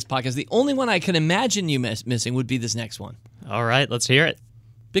into this podcast, the only one I can imagine you missing would be this next one. All right, let's hear it.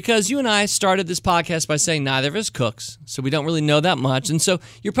 Because you and I started this podcast by saying neither of us cooks, so we don't really know that much. And so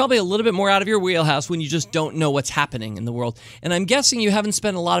you're probably a little bit more out of your wheelhouse when you just don't know what's happening in the world. And I'm guessing you haven't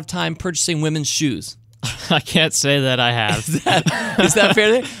spent a lot of time purchasing women's shoes. I can't say that I have. Is that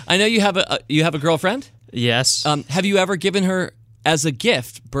fair? I know you have a girlfriend? Yes. Have you ever given her, as a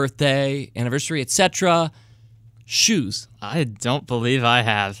gift, birthday, anniversary, etc., shoes? I don't believe I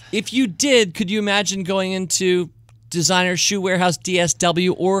have. If you did, could you imagine going into Designer Shoe Warehouse,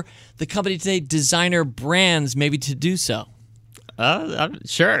 DSW, or the company today, Designer Brands, maybe to do so?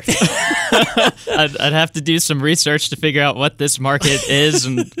 Sure. I'd have to do some research to figure out what this market is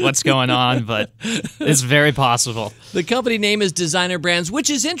and what's going on, but it's very possible. The company name is Designer Brands,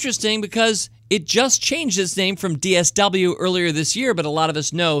 which is interesting because it just changed its name from DSW earlier this year, but a lot of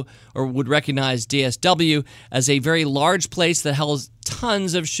us know or would recognize DSW as a very large place that holds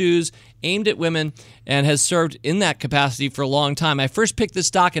tons of shoes aimed at women and has served in that capacity for a long time. I first picked this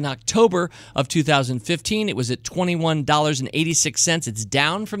stock in October of 2015. It was at $21.86. It's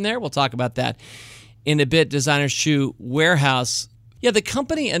down from there. We'll talk about that in a bit. Designer Shoe Warehouse. Yeah, the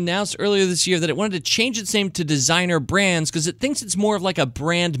company announced earlier this year that it wanted to change its name to Designer Brands because it thinks it's more of like a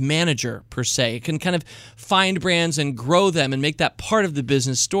brand manager, per se. It can kind of find brands and grow them and make that part of the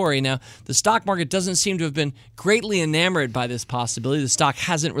business story. Now, the stock market doesn't seem to have been greatly enamored by this possibility. The stock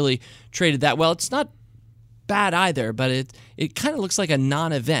hasn't really traded that well. It's not bad either, but it kind of looks like a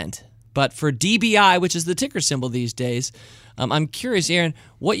non-event. But for DBI, which is the ticker symbol these days, I'm curious, Aaron,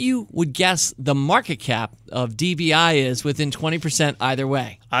 what you would guess the market cap of DBI is within 20% either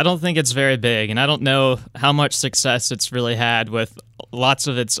way. I don't think it's very big, and I don't know how much success it's really had with lots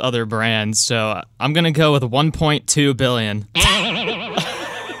of its other brands, so I'm going to go with $1.2 billion.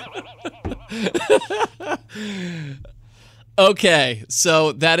 Okay,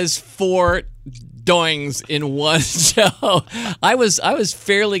 so that is 4 doings in one show. I was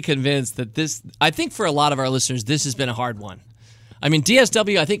fairly convinced that this, I think for a lot of our listeners, this has been a hard one. I mean,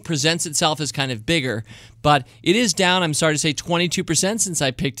 DSW, I think, presents itself as kind of bigger, but it is down, I'm sorry to say, 22% since I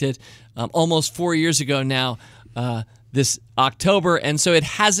picked it almost 4 years ago now, this October, and so it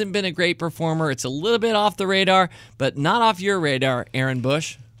hasn't been a great performer. It's a little bit off the radar, but not off your radar, Aaron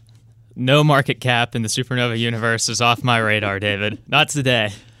Bush. No market cap in the Supernova universe is off my radar, David. Not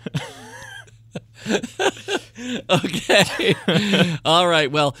today. Okay. All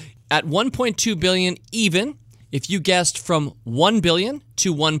right. Well, at $1.2 billion even, if you guessed from $1 billion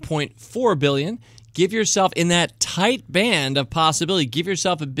to $1.4 billion, give yourself in that tight band of possibility, give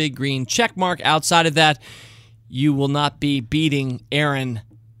yourself a big green check mark. Outside of that, you will not be beating Aaron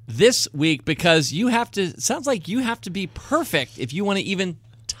this week because you have to, it sounds like you have to be perfect if you want to even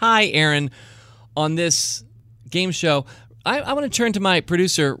tie Aaron on this game show. I want to turn to my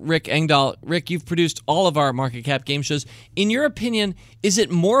producer, Rick Engdahl. Rick, you've produced all of our market cap game shows. In your opinion, is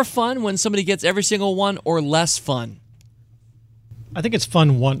it more fun when somebody gets every single one or less fun? I think it's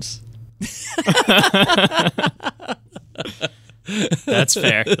fun once. That's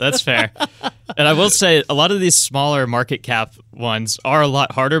fair. That's fair. And I will say, a lot of these smaller market cap ones are a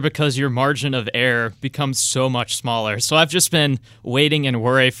lot harder because your margin of error becomes so much smaller. So I've just been waiting and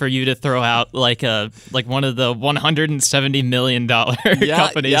worry for you to throw out like one of the $170 million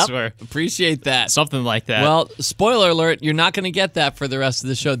companies. Yep. Appreciate that. Something like that. Well, spoiler alert, you're not going to get that for the rest of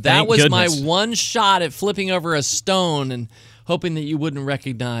the show. That Thank was goodness. my one shot at flipping over a stone and hoping that you wouldn't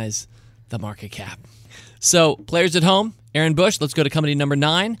recognize the market cap. So, players at home, Aaron Bush, let's go to company number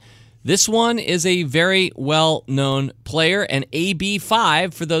 9. This one is a very well-known player, an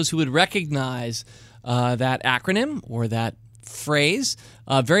AB5, for those who would recognize that acronym or that phrase,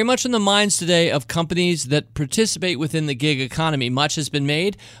 very much in the minds today of companies that participate within the gig economy. Much has been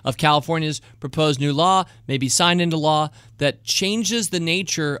made of California's proposed new law, maybe signed into law, that changes the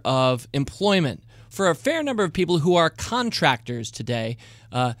nature of employment for a fair number of people who are contractors today.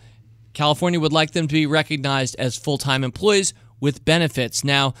 California would like them to be recognized as full-time employees with benefits.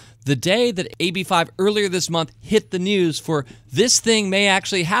 Now, the day that AB5 earlier this month hit the news for this thing may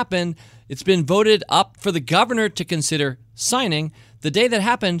actually happen, it's been voted up for the governor to consider signing. The day that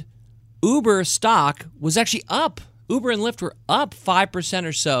happened, Uber stock was actually up. Uber and Lyft were up 5%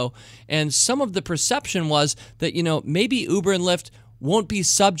 or so. And some of the perception was that, maybe Uber and Lyft won't be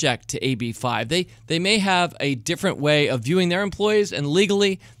subject to AB5. They may have a different way of viewing their employees, and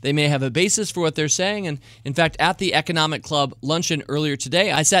legally they may have a basis for what they're saying. And in fact, at the Economic Club luncheon earlier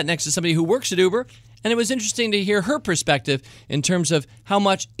today, I sat next to somebody who works at Uber, and it was interesting to hear her perspective in terms of how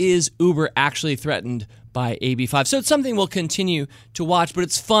much is Uber actually threatened by AB5. So it's something we'll continue to watch, but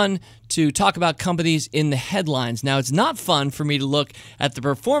it's fun to talk about companies in the headlines. Now, it's not fun for me to look at the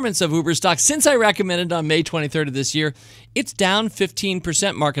performance of Uber stock since I recommended on May 23rd of this year. It's down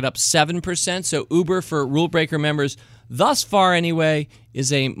 15%, market up 7%. So Uber, for Rule Breaker members, thus far anyway,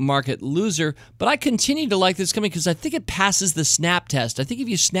 is a market loser. But I continue to like this company because I think it passes the snap test. I think if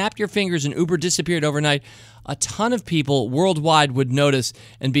you snapped your fingers and Uber disappeared overnight, a ton of people worldwide would notice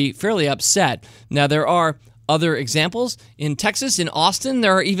and be fairly upset. Now, there are other examples. In Texas, in Austin,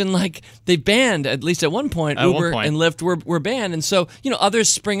 there are even they banned, at least at one point, Uber and Lyft were banned. And so, others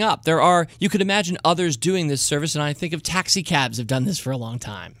spring up. You could imagine others doing this service, and I think of taxi cabs have done this for a long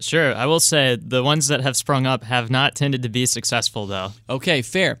time. Sure. I will say the ones that have sprung up have not tended to be successful, though. Okay,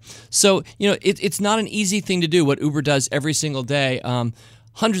 fair. So, it's not an easy thing to do what Uber does every single day.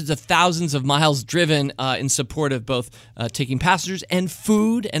 Hundreds of thousands of miles driven in support of both taking passengers and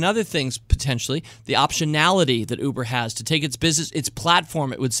food and other things, potentially. The optionality that Uber has to take its business, its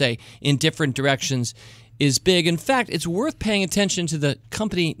platform, it would say, in different directions is big. In fact, it's worth paying attention to the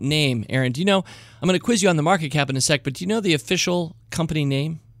company name. Aaron, do you know, I'm going to quiz you on the market cap in a sec, but do you know the official company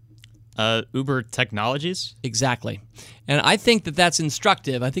name? Uber Technologies? Exactly. And I think that that's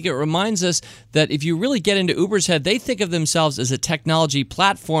instructive. I think it reminds us that if you really get into Uber's head, they think of themselves as a technology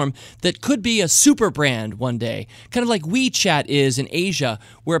platform that could be a super brand one day, kind of like WeChat is in Asia,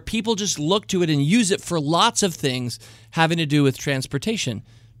 where people just look to it and use it for lots of things having to do with transportation.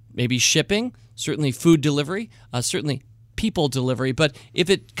 Maybe shipping, certainly food delivery, certainly people delivery. But if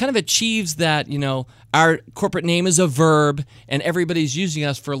it kind of achieves that, our corporate name is a verb and everybody's using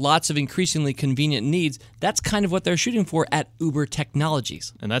us for lots of increasingly convenient needs, that's kind of what they're shooting for at Uber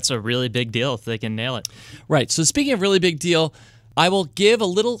Technologies. And that's a really big deal if they can nail it. Right. So speaking of really big deal, I will give a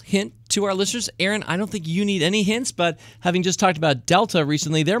little hint to our listeners. Aaron, I don't think you need any hints, but having just talked about Delta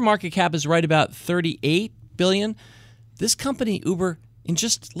recently, their market cap is right about $38 billion. This company, Uber, in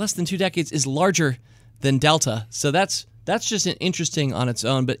just less than 2 decades, is larger than Delta. So that's just interesting on its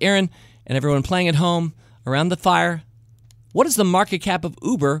own. But Aaron and everyone playing at home around the fire, what is the market cap of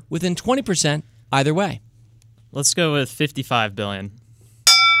Uber within 20% either way? Let's go with $55 billion.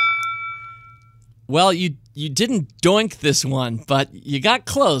 Well, you didn't doink this one, but you got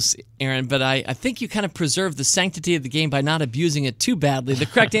close, Aaron. But I think you kind of preserved the sanctity of the game by not abusing it too badly. The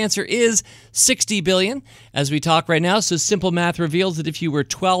correct answer is $60 billion as we talk right now. So simple math reveals that if you were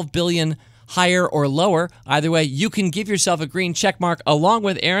 $12 billion higher or lower, either way, you can give yourself a green check mark along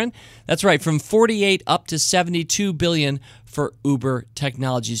with Aaron. That's right, from 48 up to 72 billion for Uber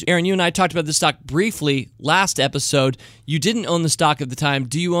Technologies. Aaron, you and I talked about this stock briefly last episode. You didn't own the stock at the time.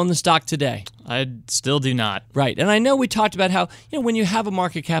 Do you own the stock today? I still do not. Right. And I know we talked about how, when you have a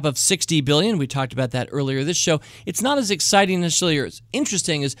market cap of 60 billion, we talked about that earlier this show, it's not as exciting necessarily or as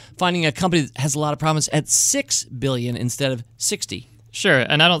interesting as finding a company that has a lot of promise at 6 billion instead of 60. Sure,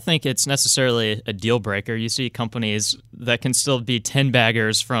 and I don't think it's necessarily a deal breaker. You see companies that can still be 10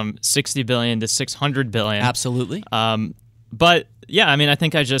 baggers from 60 billion to 600 billion. Absolutely. But yeah, I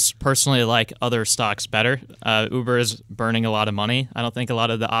think I just personally like other stocks better. Uber is burning a lot of money. I don't think a lot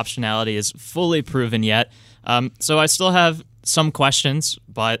of the optionality is fully proven yet. So I still have some questions,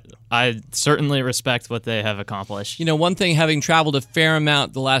 but I certainly respect what they have accomplished. One thing, having traveled a fair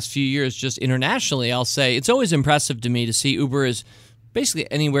amount the last few years just internationally, I'll say it's always impressive to me to see Uber as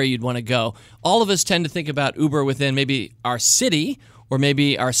basically anywhere you'd want to go. All of us tend to think about Uber within maybe our city or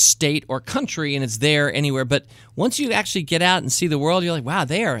maybe our state or country, and it's there anywhere. But once you actually get out and see the world, you're like, wow,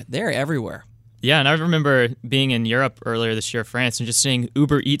 they're everywhere. Yeah, and I remember being in Europe earlier this year, France, and just seeing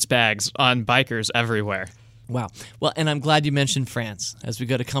Uber Eats bags on bikers everywhere. Wow. Well, and I'm glad you mentioned France as we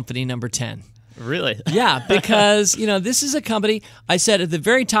go to company number 10. Really? Yeah, because, this is a company, I said at the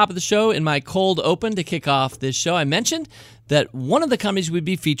very top of the show in my cold open to kick off this show, I mentioned that one of the companies we'd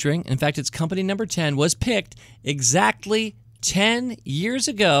be featuring, in fact, it's company number 10, was picked exactly 10 years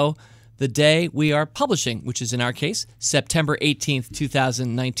ago, the day we are publishing, which is in our case, September 18th,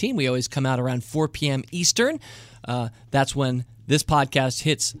 2019. We always come out around 4 p.m. Eastern. That's when this podcast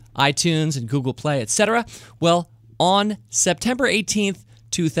hits iTunes and Google Play, etc. Well, on September 18th,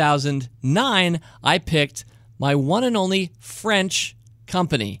 2009, I picked my one and only French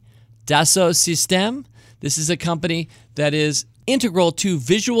company, Dassault Systèmes. This is a company that is integral to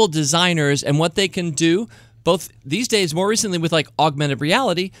visual designers and what they can do, both these days, more recently with like augmented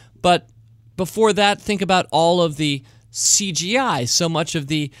reality, but before that, think about all of the CGI, so much of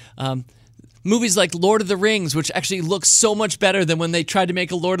the movies like Lord of the Rings, which actually looks so much better than when they tried to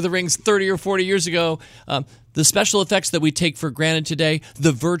make a Lord of the Rings 30 or 40 years ago. The special effects that we take for granted today,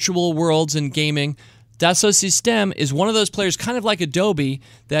 the virtual worlds in gaming. Dassault Systèmes is one of those players, kind of like Adobe,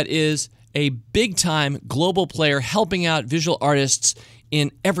 that is a big-time global player helping out visual artists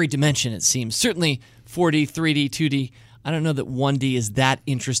in every dimension, it seems. Certainly 4D, 3D, 2D. I don't know that 1D is that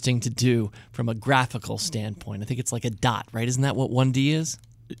interesting to do from a graphical standpoint. I think it's like a dot, right? Isn't that what 1D is?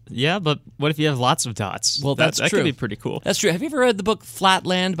 Yeah, but what if you have lots of dots? Well, that's that true. That could be pretty cool. That's true. Have you ever read the book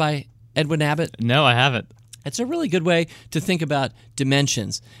Flatland by Edwin Abbott? No, I haven't. It's a really good way to think about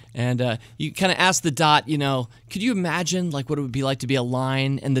dimensions. And you kind of ask the dot, could you imagine like what it would be like to be a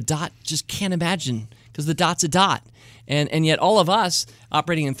line? And the dot just can't imagine because the dot's a dot. And yet all of us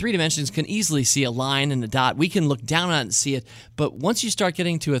operating in 3 dimensions can easily see a line and a dot. We can look down on it and see it. But once you start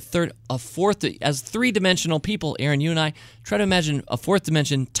getting to a fourth, as 3-dimensional people, Aaron, you and I, try to imagine a 4th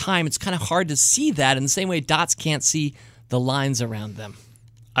dimension time, it's kind of hard to see that in the same way dots can't see the lines around them.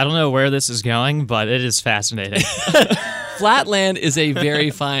 I don't know where this is going, but it is fascinating. Flatland is a very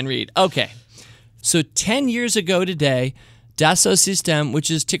fine read. Okay, so 10 years ago today, Dassault Systèmes, which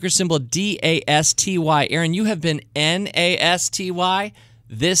is ticker symbol DASTY. Aaron, you have been NASTY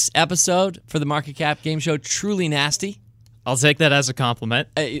this episode for the Market Cap Game Show. Truly nasty. I'll take that as a compliment.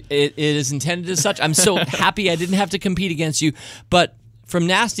 It is intended as such. I'm so happy I didn't have to compete against you. But from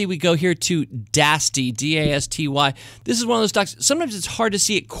nasty, we go here to DASTY, DASTY. This is one of those stocks. Sometimes it's hard to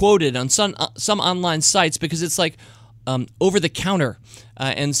see it quoted on some online sites because it's like over the counter.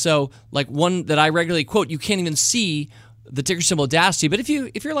 And so, like one that I regularly quote, you can't even see the ticker symbol DASTY. But if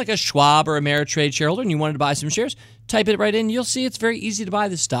you're like a Schwab or Ameritrade shareholder and you wanted to buy some shares, type it right in. You'll see it's very easy to buy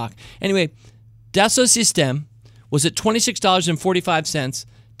this stock. Anyway, Dassault Systèmes was at $26.45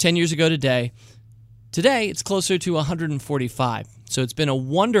 10 years ago today. Today, it's closer to $145. So it's been a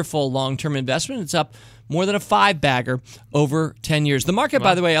wonderful long-term investment. It's up more than a 5-bagger over 10 years. The market,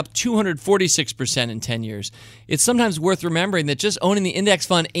 by the way, up 246% in 10 years. It's sometimes worth remembering that just owning the index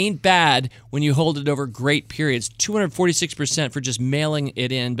fund ain't bad when you hold it over great periods. 246% for just mailing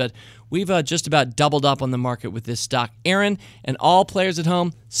it in. But we've just about doubled up on the market with this stock. Aaron and all players at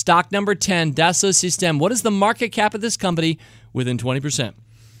home, stock number 10, Dassault Systèmes. What is the market cap of this company within 20%?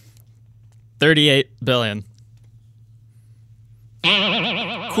 $38 billion.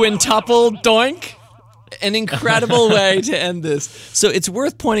 Quintuple doink. An incredible way to end this. So it's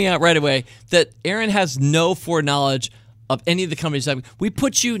worth pointing out right away that Aaron has no foreknowledge of any of the companies. We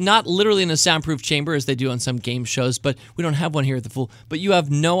put you not literally in a soundproof chamber as they do on some game shows, but we don't have one here at the Fool. But you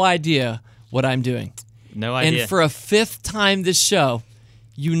have no idea what I'm doing. No idea. And for a 5th time this show,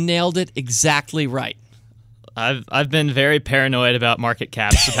 you nailed it exactly right. I've been very paranoid about market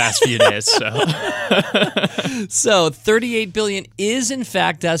caps the past few days. So $38 billion is in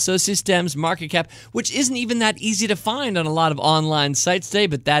fact Dassault Systèmes' market cap, which isn't even that easy to find on a lot of online sites today,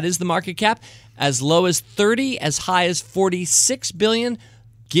 but that is the market cap. As low as 30, as high as $46 billion.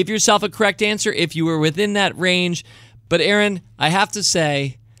 Give yourself a correct answer if you were within that range. But Aaron, I have to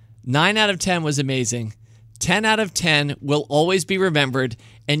say, 9 out of 10 was amazing. 10 out of 10 will always be remembered,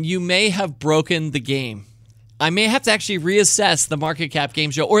 and you may have broken the game. I may have to actually reassess the Market Cap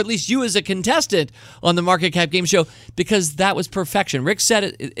Game Show, or at least you as a contestant on the Market Cap Game Show, because that was perfection. Rick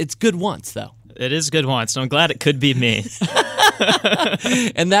said it's good once, though. It is good once, so I'm glad it could be me.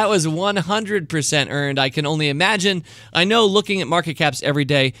 And that was 100% earned. I can only imagine. I know looking at market caps every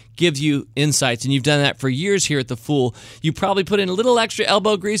day gives you insights, and you've done that for years here at The Fool. You probably put in a little extra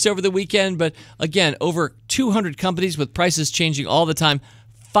elbow grease over the weekend, but again, over 200 companies with prices changing all the time.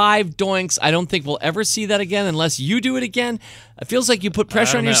 5 doinks. I don't think we'll ever see that again unless you do it again. It feels like you put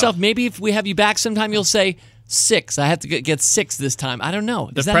pressure on yourself. Maybe if we have you back sometime, you'll say 6. I have to get 6 this time. I don't know.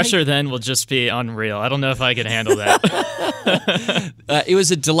 The pressure then will just be unreal. I don't know if I can handle that. It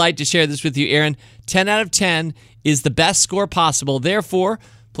was a delight to share this with you, Aaron. 10 out of 10 is the best score possible. Therefore,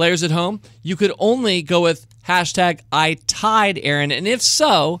 Players at home, you could only go with hashtag I tied Aaron. And if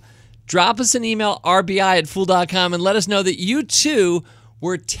so, drop us an email, rbi@fool.com, and let us know that you too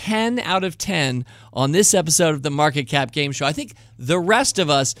were 10 out of 10 on this episode of the Market Cap Game Show. I think the rest of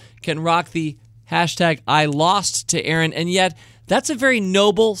us can rock the hashtag I lost to Aaron, and yet that's a very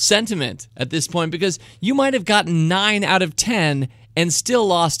noble sentiment at this point because you might have gotten 9 out of 10 and still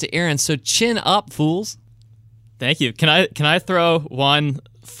lost to Aaron. So chin up, fools. Thank you. Can I throw one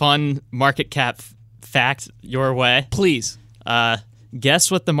fun market cap fact your way? Please.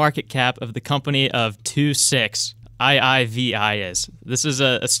 Guess what the market cap of the company of 26 IIVI is. This is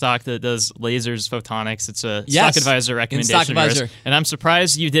a stock that does lasers photonics. It's a Stock Advisor recommendation of yours. And I'm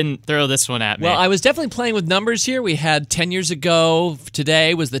surprised you didn't throw this one at me. Well, I was definitely playing with numbers here. We had 10 years ago,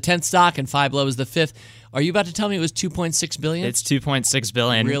 today was the 10th stock, and Five Below was the 5th. Are you about to tell me it was $2.6 billion? It's $2.6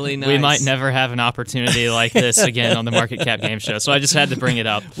 billion. Really nice. We might never have an opportunity like this again on the Market Cap Game Show, so I just had to bring it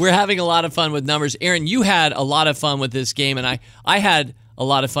up. We're having a lot of fun with numbers. Aaron, you had a lot of fun with this game, and I had a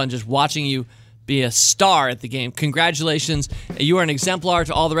lot of fun just watching you be a star at the game. Congratulations. You are an exemplar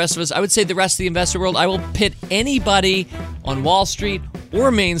to all the rest of us. I would say the rest of the investor world, I will pit anybody on Wall Street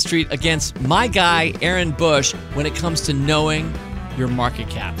or Main Street against my guy, Aaron Bush, when it comes to knowing your market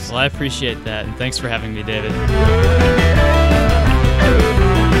caps. Well, I appreciate that, and thanks for having me, David.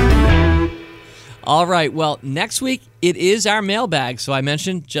 All right, well, next week, it is our mailbag. So I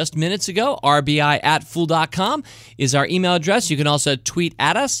mentioned just minutes ago, rbi@fool.com is our email address. You can also tweet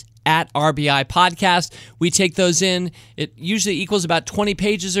at us, at RBI Podcast. We take those in. It usually equals about 20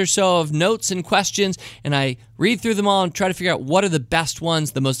 pages or so of notes and questions, and I read through them all and try to figure out what are the best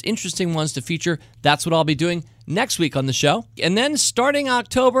ones, the most interesting ones to feature. That's what I'll be doing next week on the show. And then starting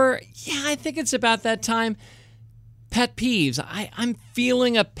October, I think it's about that time, pet peeves. I'm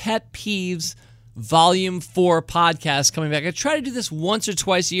feeling a pet peeves Volume 4 podcast coming back. I try to do this once or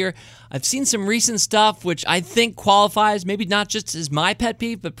twice a year. I've seen some recent stuff which I think qualifies, maybe not just as my pet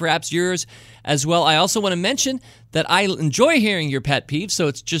peeve, but perhaps yours as well. I also want to mention that I enjoy hearing your pet peeves, so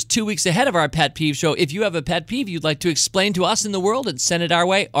it's just 2 weeks ahead of our pet peeve show. If you have a pet peeve you'd like to explain to us in the world, and send it our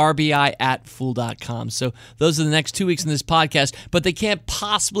way, rbi@fool.com. So those are the next 2 weeks in this podcast, but they can't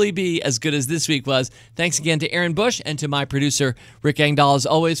possibly be as good as this week was. Thanks again to Aaron Bush and to my producer, Rick Engdahl, as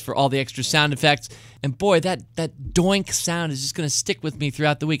always, for all the extra sound effects. And boy, that doink sound is just going to stick with me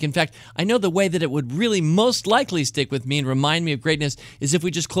throughout the week. In fact, I know the way that it would really most likely stick with me and remind me of greatness is if we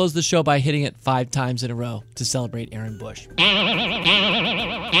just close the show by hitting it 5 times in a row to celebrate Aaron Bush.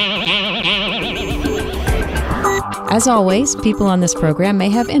 As always, people on this program may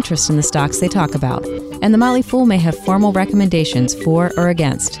have interest in the stocks they talk about, and the Motley Fool may have formal recommendations for or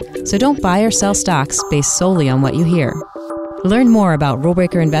against. So don't buy or sell stocks based solely on what you hear. Learn more about rule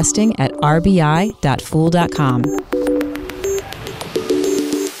breaker investing at rbi.fool.com.